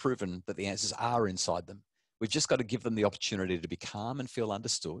 children have proven that the answers are inside them. We've just got to give them the opportunity to be calm and feel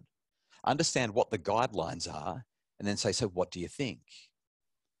understood, understand what the guidelines are, and then say, so what do you think?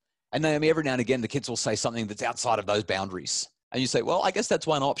 And Naomi, every now and again, the kids will say something that's outside of those boundaries. And you say, well, I guess that's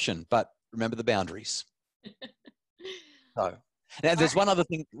one option, but remember the boundaries. So now there's one other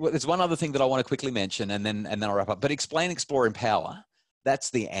thing that I want to quickly mention, and then I'll wrap up. But explain, explore, empower. That's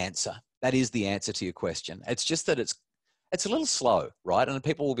the answer. That is the answer to your question. It's just that it's a little slow, right? And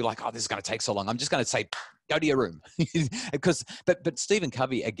people will be like, oh, this is going to take so long. I'm just going to say, go to your room. but Stephen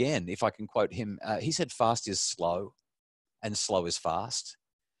Covey, again, if I can quote him, he said, fast is slow and slow is fast.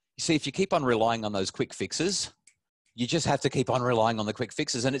 You see, if you keep on relying on those quick fixes, you just have to keep on relying on the quick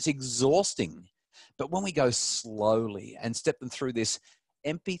fixes, and it's exhausting. But when we go slowly and step them through this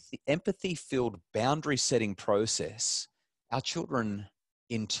empathy-filled boundary setting process, our children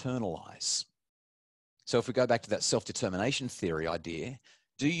internalize. So if we go back to that self-determination theory idea,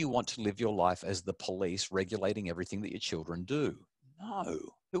 do you want to live your life as the police regulating everything that your children do? No.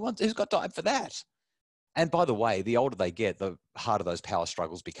 Who's got time for that? And by the way, the older they get, the harder those power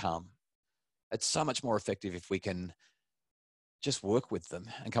struggles become. It's so much more effective if we can just work with them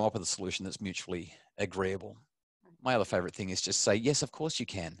and come up with a solution that's mutually agreeable. My other favorite thing is just say, yes, of course you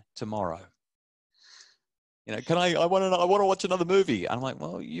can, tomorrow. You know, I want to watch another movie. I'm like,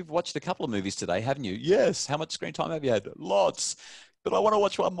 well, you've watched a couple of movies today, haven't you? Yes. How much screen time have you had? Lots. But I want to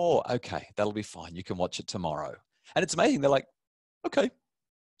watch one more. Okay, that'll be fine. You can watch it tomorrow. And it's amazing. They're like, okay.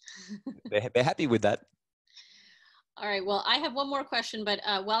 They're happy with that. All right, well, I have one more question, but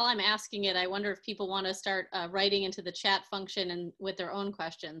while I'm asking it, I wonder if people want to start writing into the chat function and with their own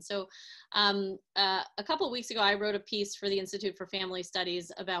questions. So a couple of weeks ago, I wrote a piece for the Institute for Family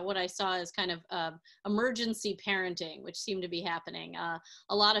Studies about what I saw as kind of emergency parenting, which seemed to be happening.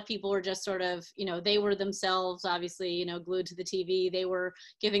 A lot of people were just sort of, they were themselves, obviously, glued to the TV. They were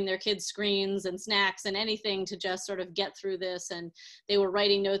giving their kids screens and snacks and anything to just sort of get through this. And they were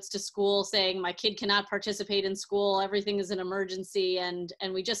writing notes to school saying, my kid cannot participate in school. Everything is an emergency, and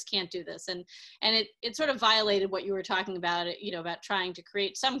we just can't do this. And it sort of violated what you were talking about, about trying to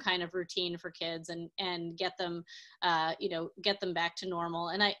create some kind of routine for kids and get them, get them back to normal.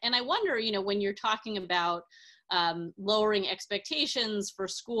 And I wonder, when you're talking about lowering expectations for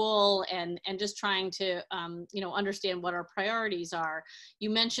school and just trying to, understand what our priorities are. You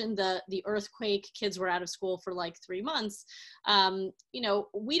mentioned the earthquake, kids were out of school for like 3 months.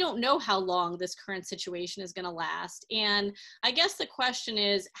 We don't know how long this current situation is going to last. And I guess the question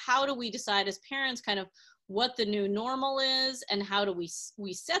is, how do we decide as parents kind of what the new normal is, and how do we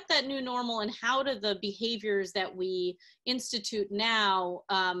set that new normal, and how do the behaviors that we institute now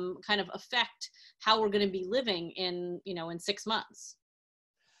kind of affect how we're going to be living in 6 months?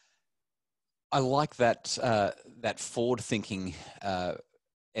 I like that that forward-thinking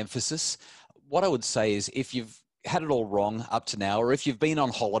emphasis. What I would say is, if you've had it all wrong up to now, or if you've been on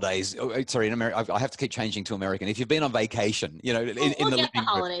holidays, sorry, in America, I have to keep changing to American. If you've been on vacation, we'll get the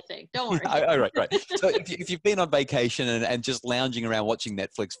holiday thing. Don't worry. Oh, right. So if you've been on vacation and just lounging around watching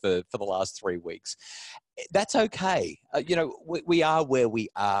Netflix for the last 3 weeks, that's okay. We are where we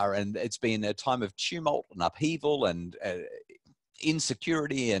are, and it's been a time of tumult and upheaval and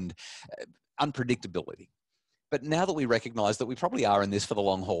insecurity and unpredictability. But now that we recognize that we probably are in this for the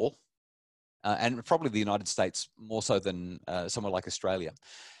long haul, and probably the United States more so than somewhere like Australia,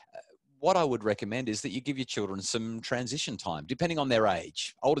 what I would recommend is that you give your children some transition time, depending on their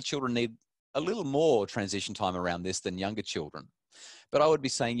age. Older children need a little more transition time around this than younger children. But I would be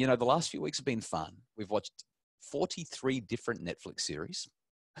saying, the last few weeks have been fun. We've watched 43 different Netflix series.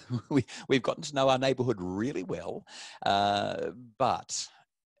 We've gotten to know our neighborhood really well. But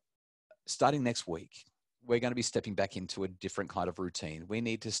starting next week, we're going to be stepping back into a different kind of routine. We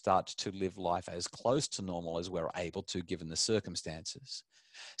need to start to live life as close to normal as we're able to, given the circumstances.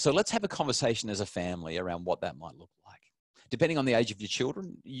 So let's have a conversation as a family around what that might look like. Depending on the age of your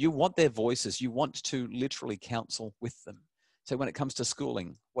children, you want their voices. You want to literally counsel with them. So when it comes to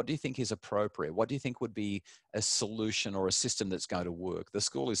schooling, what do you think is appropriate? What do you think would be a solution or a system that's going to work? The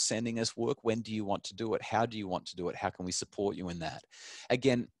school is sending us work. When do you want to do it? How do you want to do it? How can we support you in that?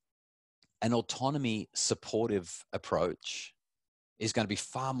 Again, an autonomy supportive approach is going to be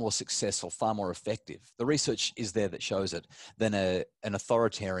far more successful, far more effective. The research is there that shows it than an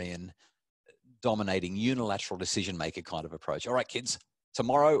authoritarian, dominating, unilateral decision maker kind of approach. All right, kids,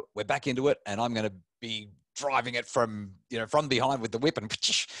 tomorrow we're back into it, and I'm going to be driving it from behind with the whip, and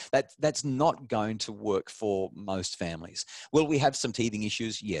that's not going to work for most families. Will we have some teething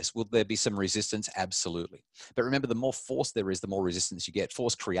issues? Yes. Will there be some resistance? Absolutely. But remember, the more force there is, the more resistance you get.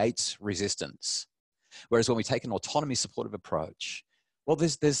 Force creates resistance. Whereas when we take an autonomy supportive approach, well,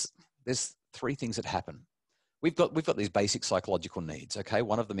 there's three things that happen. We've got these basic psychological needs. Okay,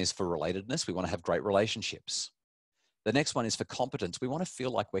 one of them is for relatedness. We want to have great relationships. The next one is for competence. We want to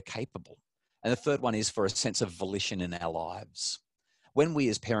feel like we're capable. And the third one is for a sense of volition in our lives. When we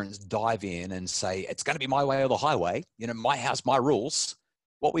as parents dive in and say, it's going to be my way or the highway, my house, my rules,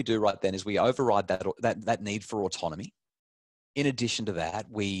 what we do right then is we override that need for autonomy. In addition to that,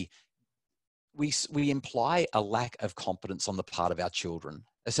 we imply a lack of competence on the part of our children.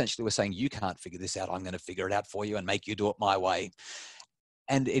 Essentially, we're saying, you can't figure this out. I'm going to figure it out for you and make you do it my way.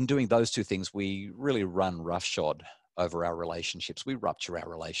 And in doing those two things, we really run roughshod over our relationships. We rupture our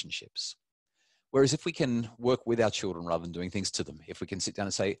relationships. Whereas if we can work with our children rather than doing things to them, if we can sit down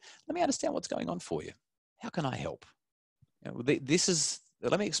and say, let me understand what's going on for you. How can I help?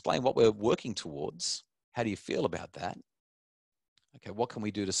 Let me explain what we're working towards. How do you feel about that? Okay, what can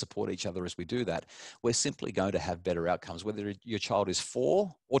we do to support each other as we do that? We're simply going to have better outcomes, whether your child is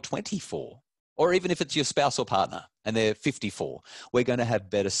 4 or 24, or even if it's your spouse or partner and they're 54. We're going to have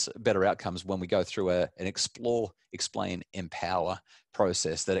better outcomes when we go through an explore, explain, empower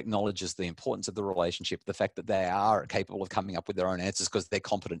process that acknowledges the importance of the relationship, the fact that they are capable of coming up with their own answers because they're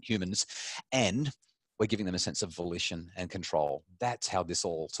competent humans, and we're giving them a sense of volition and control. That's how this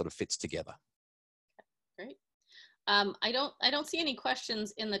all sort of fits together. Great. I don't see any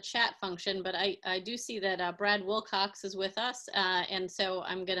questions in the chat function, but I do see that Brad Wilcox is with us. And so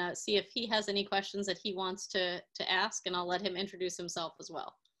I'm going to see if he has any questions that he wants to ask, and I'll let him introduce himself as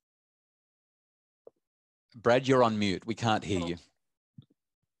well. Brad, you're on mute. We can't hear you.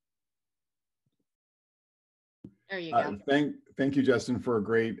 There you go. Thank you, Justin, for a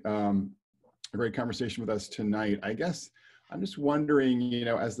great conversation with us tonight. I guess I'm just wondering,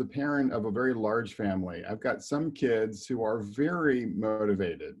 as the parent of a very large family, I've got some kids who are very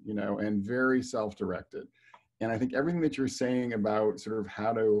motivated, and very self-directed. And I think everything that you're saying about sort of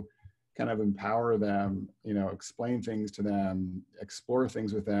how to kind of empower them, explain things to them, explore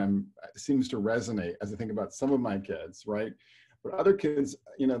things with them, seems to resonate as I think about some of my kids, right? But other kids,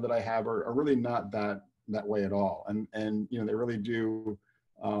 that I have are really not that way at all. And they really do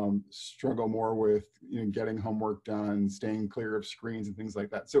struggle more with getting homework done, staying clear of screens and things like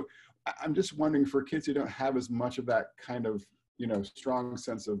that. So I'm just wondering, for kids who don't have as much of that kind of strong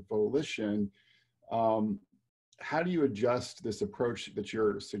sense of volition, how do you adjust this approach that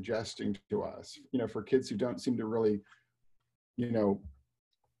you're suggesting to us, for kids who don't seem to really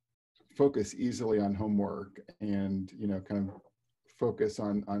focus easily on homework and kind of focus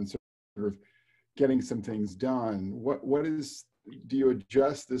on sort of getting some things done? Do you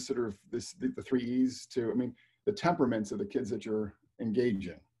adjust this sort of the 3 E's to, the temperaments of the kids that you're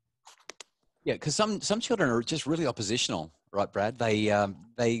engaging? Yeah, because some children are just really oppositional, right, Brad? They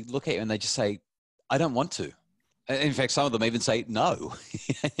look at you and they just say, I don't want to. In fact, some of them even say no.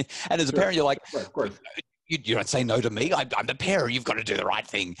 And as a parent, you're like, right, of course. You don't say no to me. I'm the parent. You've got to do the right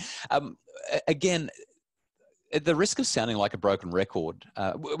thing. Again, at the risk of sounding like a broken record,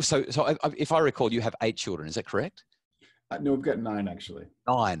 so if I recall, you have 8 children. Is that correct? No, we've got 9 actually.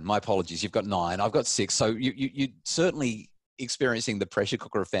 9. My apologies. You've got 9. I've got 6. So you certainly experiencing the pressure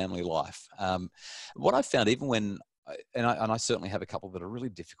cooker of family life. What I've found, even when, and I certainly have a couple that are really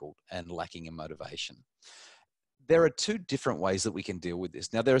difficult and lacking in motivation. There are 2 different ways that we can deal with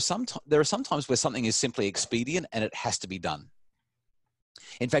this. Now, there are some times where something is simply expedient and it has to be done.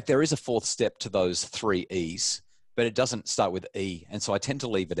 In fact, there is a 4th step to those 3 E's, but it doesn't start with E. And so I tend to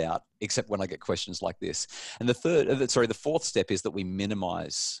leave it out, except when I get questions like this. And the 4th step is that we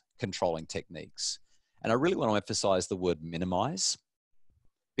minimize controlling techniques. And I really want to emphasize the word minimize,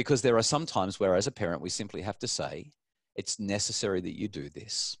 because there are some times where, as a parent, we simply have to say, it's necessary that you do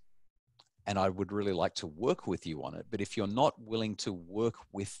this. And I would really like to work with you on it. But if you're not willing to work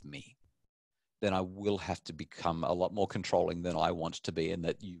with me, then I will have to become a lot more controlling than I want to be and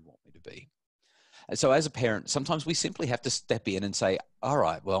that you want me to be. And so as a parent, sometimes we simply have to step in and say, all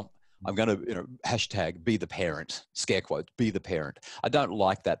right, well, I'm going to, hashtag be the parent, scare quote, be the parent. I don't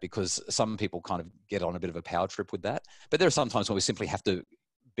like that because some people kind of get on a bit of a power trip with that. But there are some times when we simply have to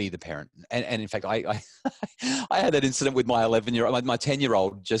be the parent. And in fact, I I had that incident with my 11-year-old, my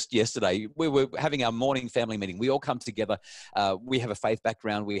 10-year-old just yesterday. We were having our morning family meeting. We all come together. We have a faith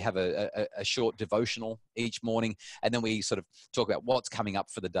background. We have a short devotional each morning. And then we sort of talk about what's coming up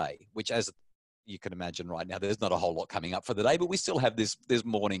for the day, which, as you can imagine right now, there's not a whole lot coming up for the day, but we still have this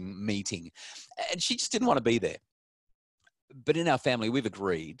morning meeting. And she just didn't want to be there. But in our family, we've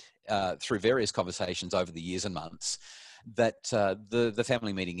agreed through various conversations over the years and months that the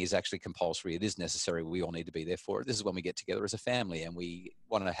family meeting is actually compulsory. It is necessary. We all need to be there for it. This is when we get together as a family and we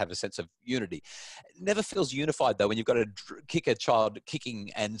want to have a sense of unity. It never feels unified, though, when you've got to kick a child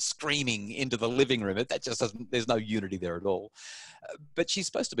kicking and screaming into the living room. That just doesn't, there's no unity there at all. But she's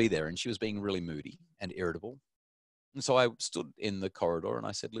supposed to be there, and she was being really moody and irritable. And so I stood in the corridor and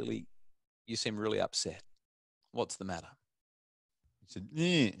I said, Lily, you seem really upset. What's the matter? Said,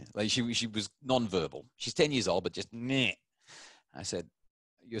 "Nah." Like she was non-verbal. She's 10 years old, but just nah. I said,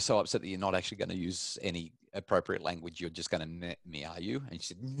 you're so upset that you're not actually going to use any appropriate language. You're just going to net me, are you? And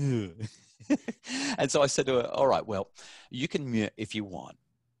she said, nah. And so I said to her, all right, well, you can meh if you want.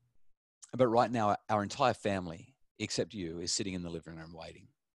 But right now, our entire family, except you, is sitting in the living room waiting.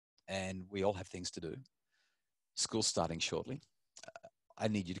 And we all have things to do. School's starting shortly. I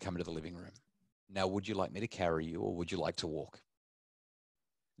need you to come into the living room. Now, would you like me to carry you or would you like to walk?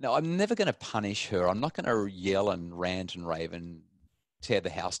 Now, I'm never going to punish her. I'm not going to yell and rant and rave and tear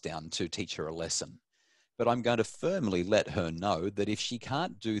the house down to teach her a lesson. But I'm going to firmly let her know that if she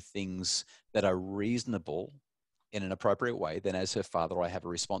can't do things that are reasonable in an appropriate way, then as her father, I have a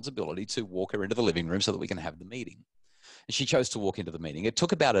responsibility to walk her into the living room so that we can have the meeting. And she chose to walk into the meeting. It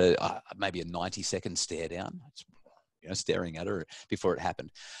took about maybe a 90-second stare down, staring at her before it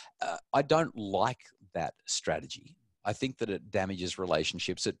happened. I don't like that strategy. I think that it damages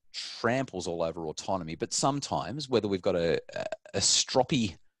relationships. It tramples all over autonomy. But sometimes, whether we've got a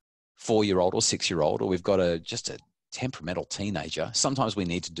stroppy 4-year-old or 6-year-old, or we've got just a temperamental teenager, sometimes we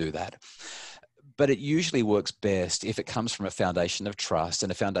need to do that. But it usually works best if it comes from a foundation of trust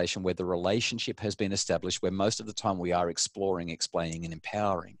and a foundation where the relationship has been established, where most of the time we are exploring, explaining, and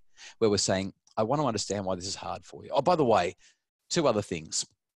empowering, where we're saying, I want to understand why this is hard for you. Oh, by the way, 2 other things.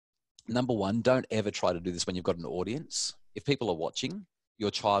 Number 1, don't ever try to do this when you've got an audience. If people are watching,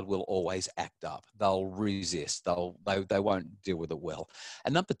 your child will always act up. They'll resist. They won't deal with it well.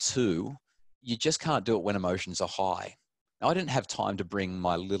 And number 2, you just can't do it when emotions are high. Now, I didn't have time to bring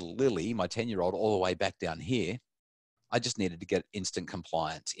my little Lily, my 10-year-old, all the way back down here. I just needed to get instant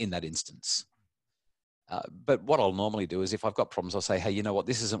compliance in that instance. But what I'll normally do is if I've got problems, I'll say, hey, you know what,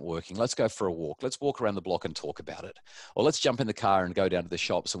 this isn't working. Let's go for a walk. Let's walk around the block and talk about it. Or let's jump in the car and go down to the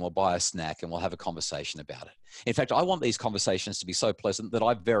shops and we'll buy a snack and we'll have a conversation about it. In fact, I want these conversations to be so pleasant that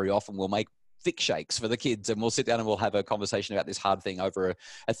I very often will make thick shakes for the kids and we'll sit down and we'll have a conversation about this hard thing over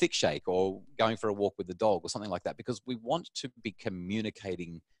a thick shake or going for a walk with the dog or something like that, because we want to be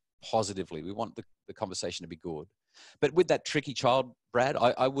communicating positively. We want the conversation to be good. But with that tricky child, Brad,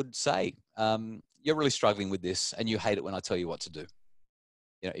 I would say, you're really struggling with this and you hate it when I tell you what to do.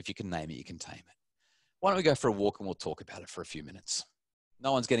 If you can name it, you can tame it. Why don't we go for a walk and we'll talk about it for a few minutes?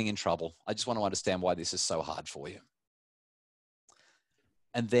 No one's getting in trouble. I just want to understand why this is so hard for you.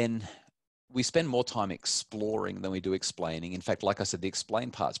 And then we spend more time exploring than we do explaining. In fact, like I said, the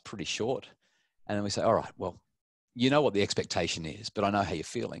explain part's pretty short. And then we say, all right, well, you know what the expectation is, but I know how you're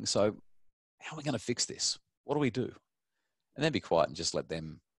feeling. So how are we going to fix this? What do we do? And then be quiet and just let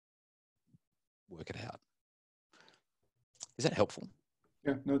them work it out. Is that helpful?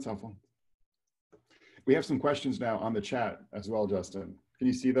 Yeah, no, it's helpful. We have some questions now on the chat as well, Justin. Can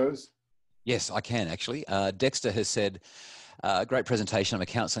you see those? Yes, I can actually. Dexter has said, great presentation. I'm a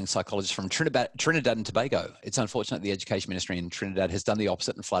counselling psychologist from Trinidad and Tobago. It's unfortunate the education ministry in Trinidad has done the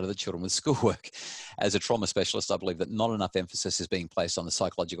opposite and flooded the children with schoolwork. As a trauma specialist, I believe that not enough emphasis is being placed on the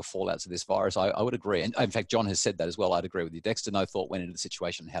psychological fallouts of this virus. I would agree. And in fact, John has said that as well. I'd agree with you. Dexter, no thought went into the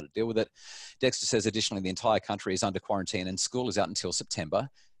situation and how to deal with it. Dexter says, additionally, the entire country is under quarantine and school is out until September.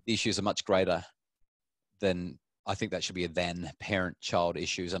 The issues are much greater than, I think that should be a than parent-child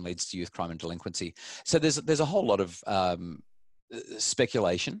issues and leads to youth crime and delinquency. So there's a whole lot of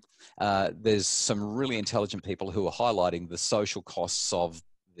speculation. There's some really intelligent people who are highlighting the social costs of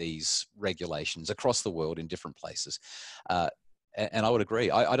these regulations across the world in different places. And I would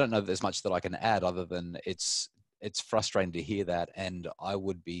agree. I don't know that there's much that I can add other than it's frustrating to hear that. And I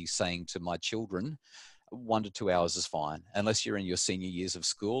would be saying to my children, 1 to 2 hours is fine. Unless you're in your senior years of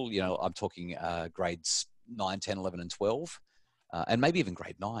school, I'm talking grades 9, 10, 11, and 12, and maybe even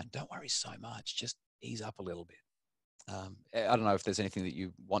grade 9. Don't worry so much. Just ease up a little bit. I don't know if there's anything that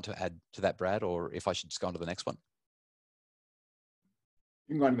you want to add to that, Brad, or if I should just go on to the next one.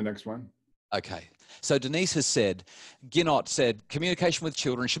 can go on to the next one. Okay. So Denise has said, Ginott said, communication with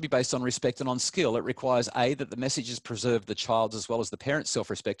children should be based on respect and on skill. It requires A, that the messages preserve the child's as well as the parent's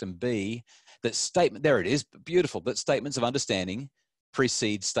self-respect, and B, that there it is, beautiful, that statements of understanding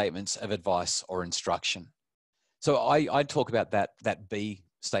precede statements of advice or instruction. So I talk about that B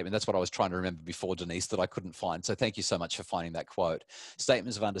statement. That's what I was trying to remember before, Denise, that I couldn't find. So thank you so much for finding that quote.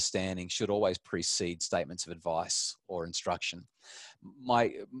 Statements of understanding should always precede statements of advice or instruction.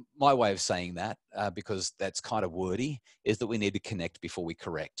 My way of saying that, because that's kind of wordy, is that we need to connect before we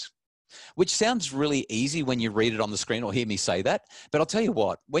correct, which sounds really easy when you read it on the screen or hear me say that. But I'll tell you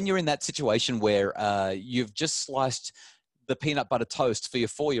what, when you're in that situation where you've just sliced the peanut butter toast for your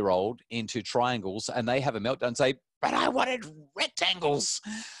 4-year-old into triangles and they have a meltdown and say, but I wanted rectangles.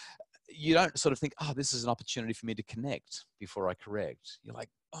 You don't sort of think, oh, this is an opportunity for me to connect before I correct. You're like,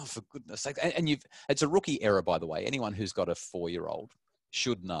 oh, for goodness sake. And it's a rookie error, by the way. Anyone who's got a 4-year-old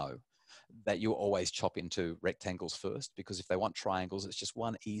should know that you always chop into rectangles first, because if they want triangles, it's just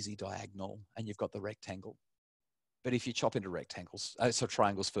one easy diagonal and you've got the rectangle. But if you chop into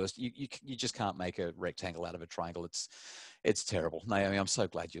triangles first, you just can't make a rectangle out of a triangle. It's terrible. Naomi, I'm so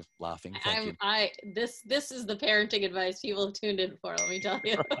glad you're laughing. Thank you. This is the parenting advice people have tuned in for, let me tell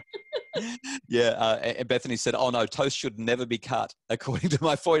you. Yeah, and Bethany said, oh no, toast should never be cut, according to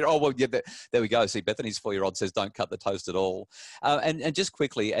my 4-year-old. Oh, well, yeah, there we go. See, Bethany's 4-year-old says don't cut the toast at all. And just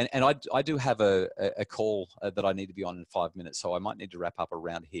quickly, and I do have a call that I need to be on in 5 minutes, so I might need to wrap up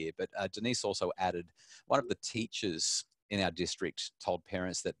around here. But Denise also added, one of the teachers in our district told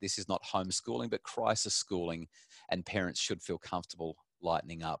parents that this is not homeschooling, but crisis schooling, and parents should feel comfortable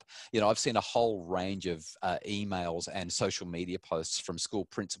lightening up. You know, I've seen a whole range of emails and social media posts from school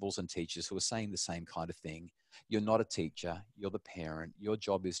principals and teachers who are saying the same kind of thing. You're not a teacher, you're the parent. Your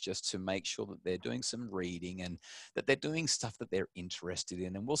job is just to make sure that they're doing some reading and that they're doing stuff that they're interested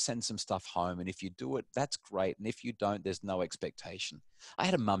in, and we'll send some stuff home. And if you do it, that's great. And if you don't, there's no expectation. I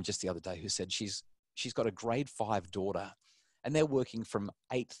had a mum just the other day who said she's got a grade 5 daughter and they're working from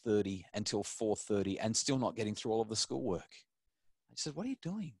 8:30 until 4:30 and still not getting through all of the schoolwork. I said, what are you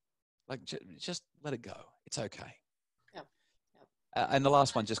doing? Like, just let it go. It's okay. Yep. And the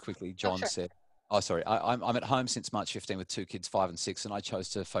last one, just quickly, John said, oh, sorry, I'm at home since March 15 with 2 kids, 5 and 6, and I chose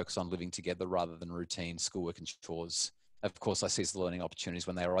to focus on living together rather than routine, schoolwork and chores. Of course, I seize the learning opportunities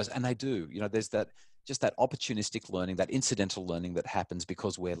when they arise, and they do. You know, there's that opportunistic learning, that incidental learning that happens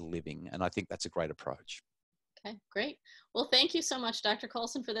because we're living, and I think that's a great approach. Okay, great. Well, thank you so much, Dr.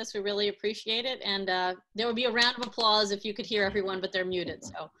 Colson, for this. We really appreciate it. And there would be a round of applause if you could hear everyone, but they're muted.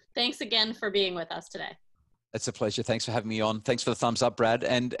 So thanks again for being with us today. It's a pleasure. Thanks for having me on. Thanks for the thumbs up, Brad.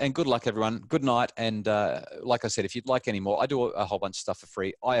 And good luck, everyone. Good night. And like I said, if you'd like any more, I do a whole bunch of stuff for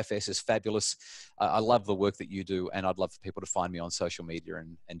free. IFS is fabulous. I love the work that you do, and I'd love for people to find me on social media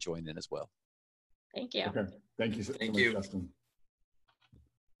and join in as well. Thank you. Okay. Thank you so much, Justin.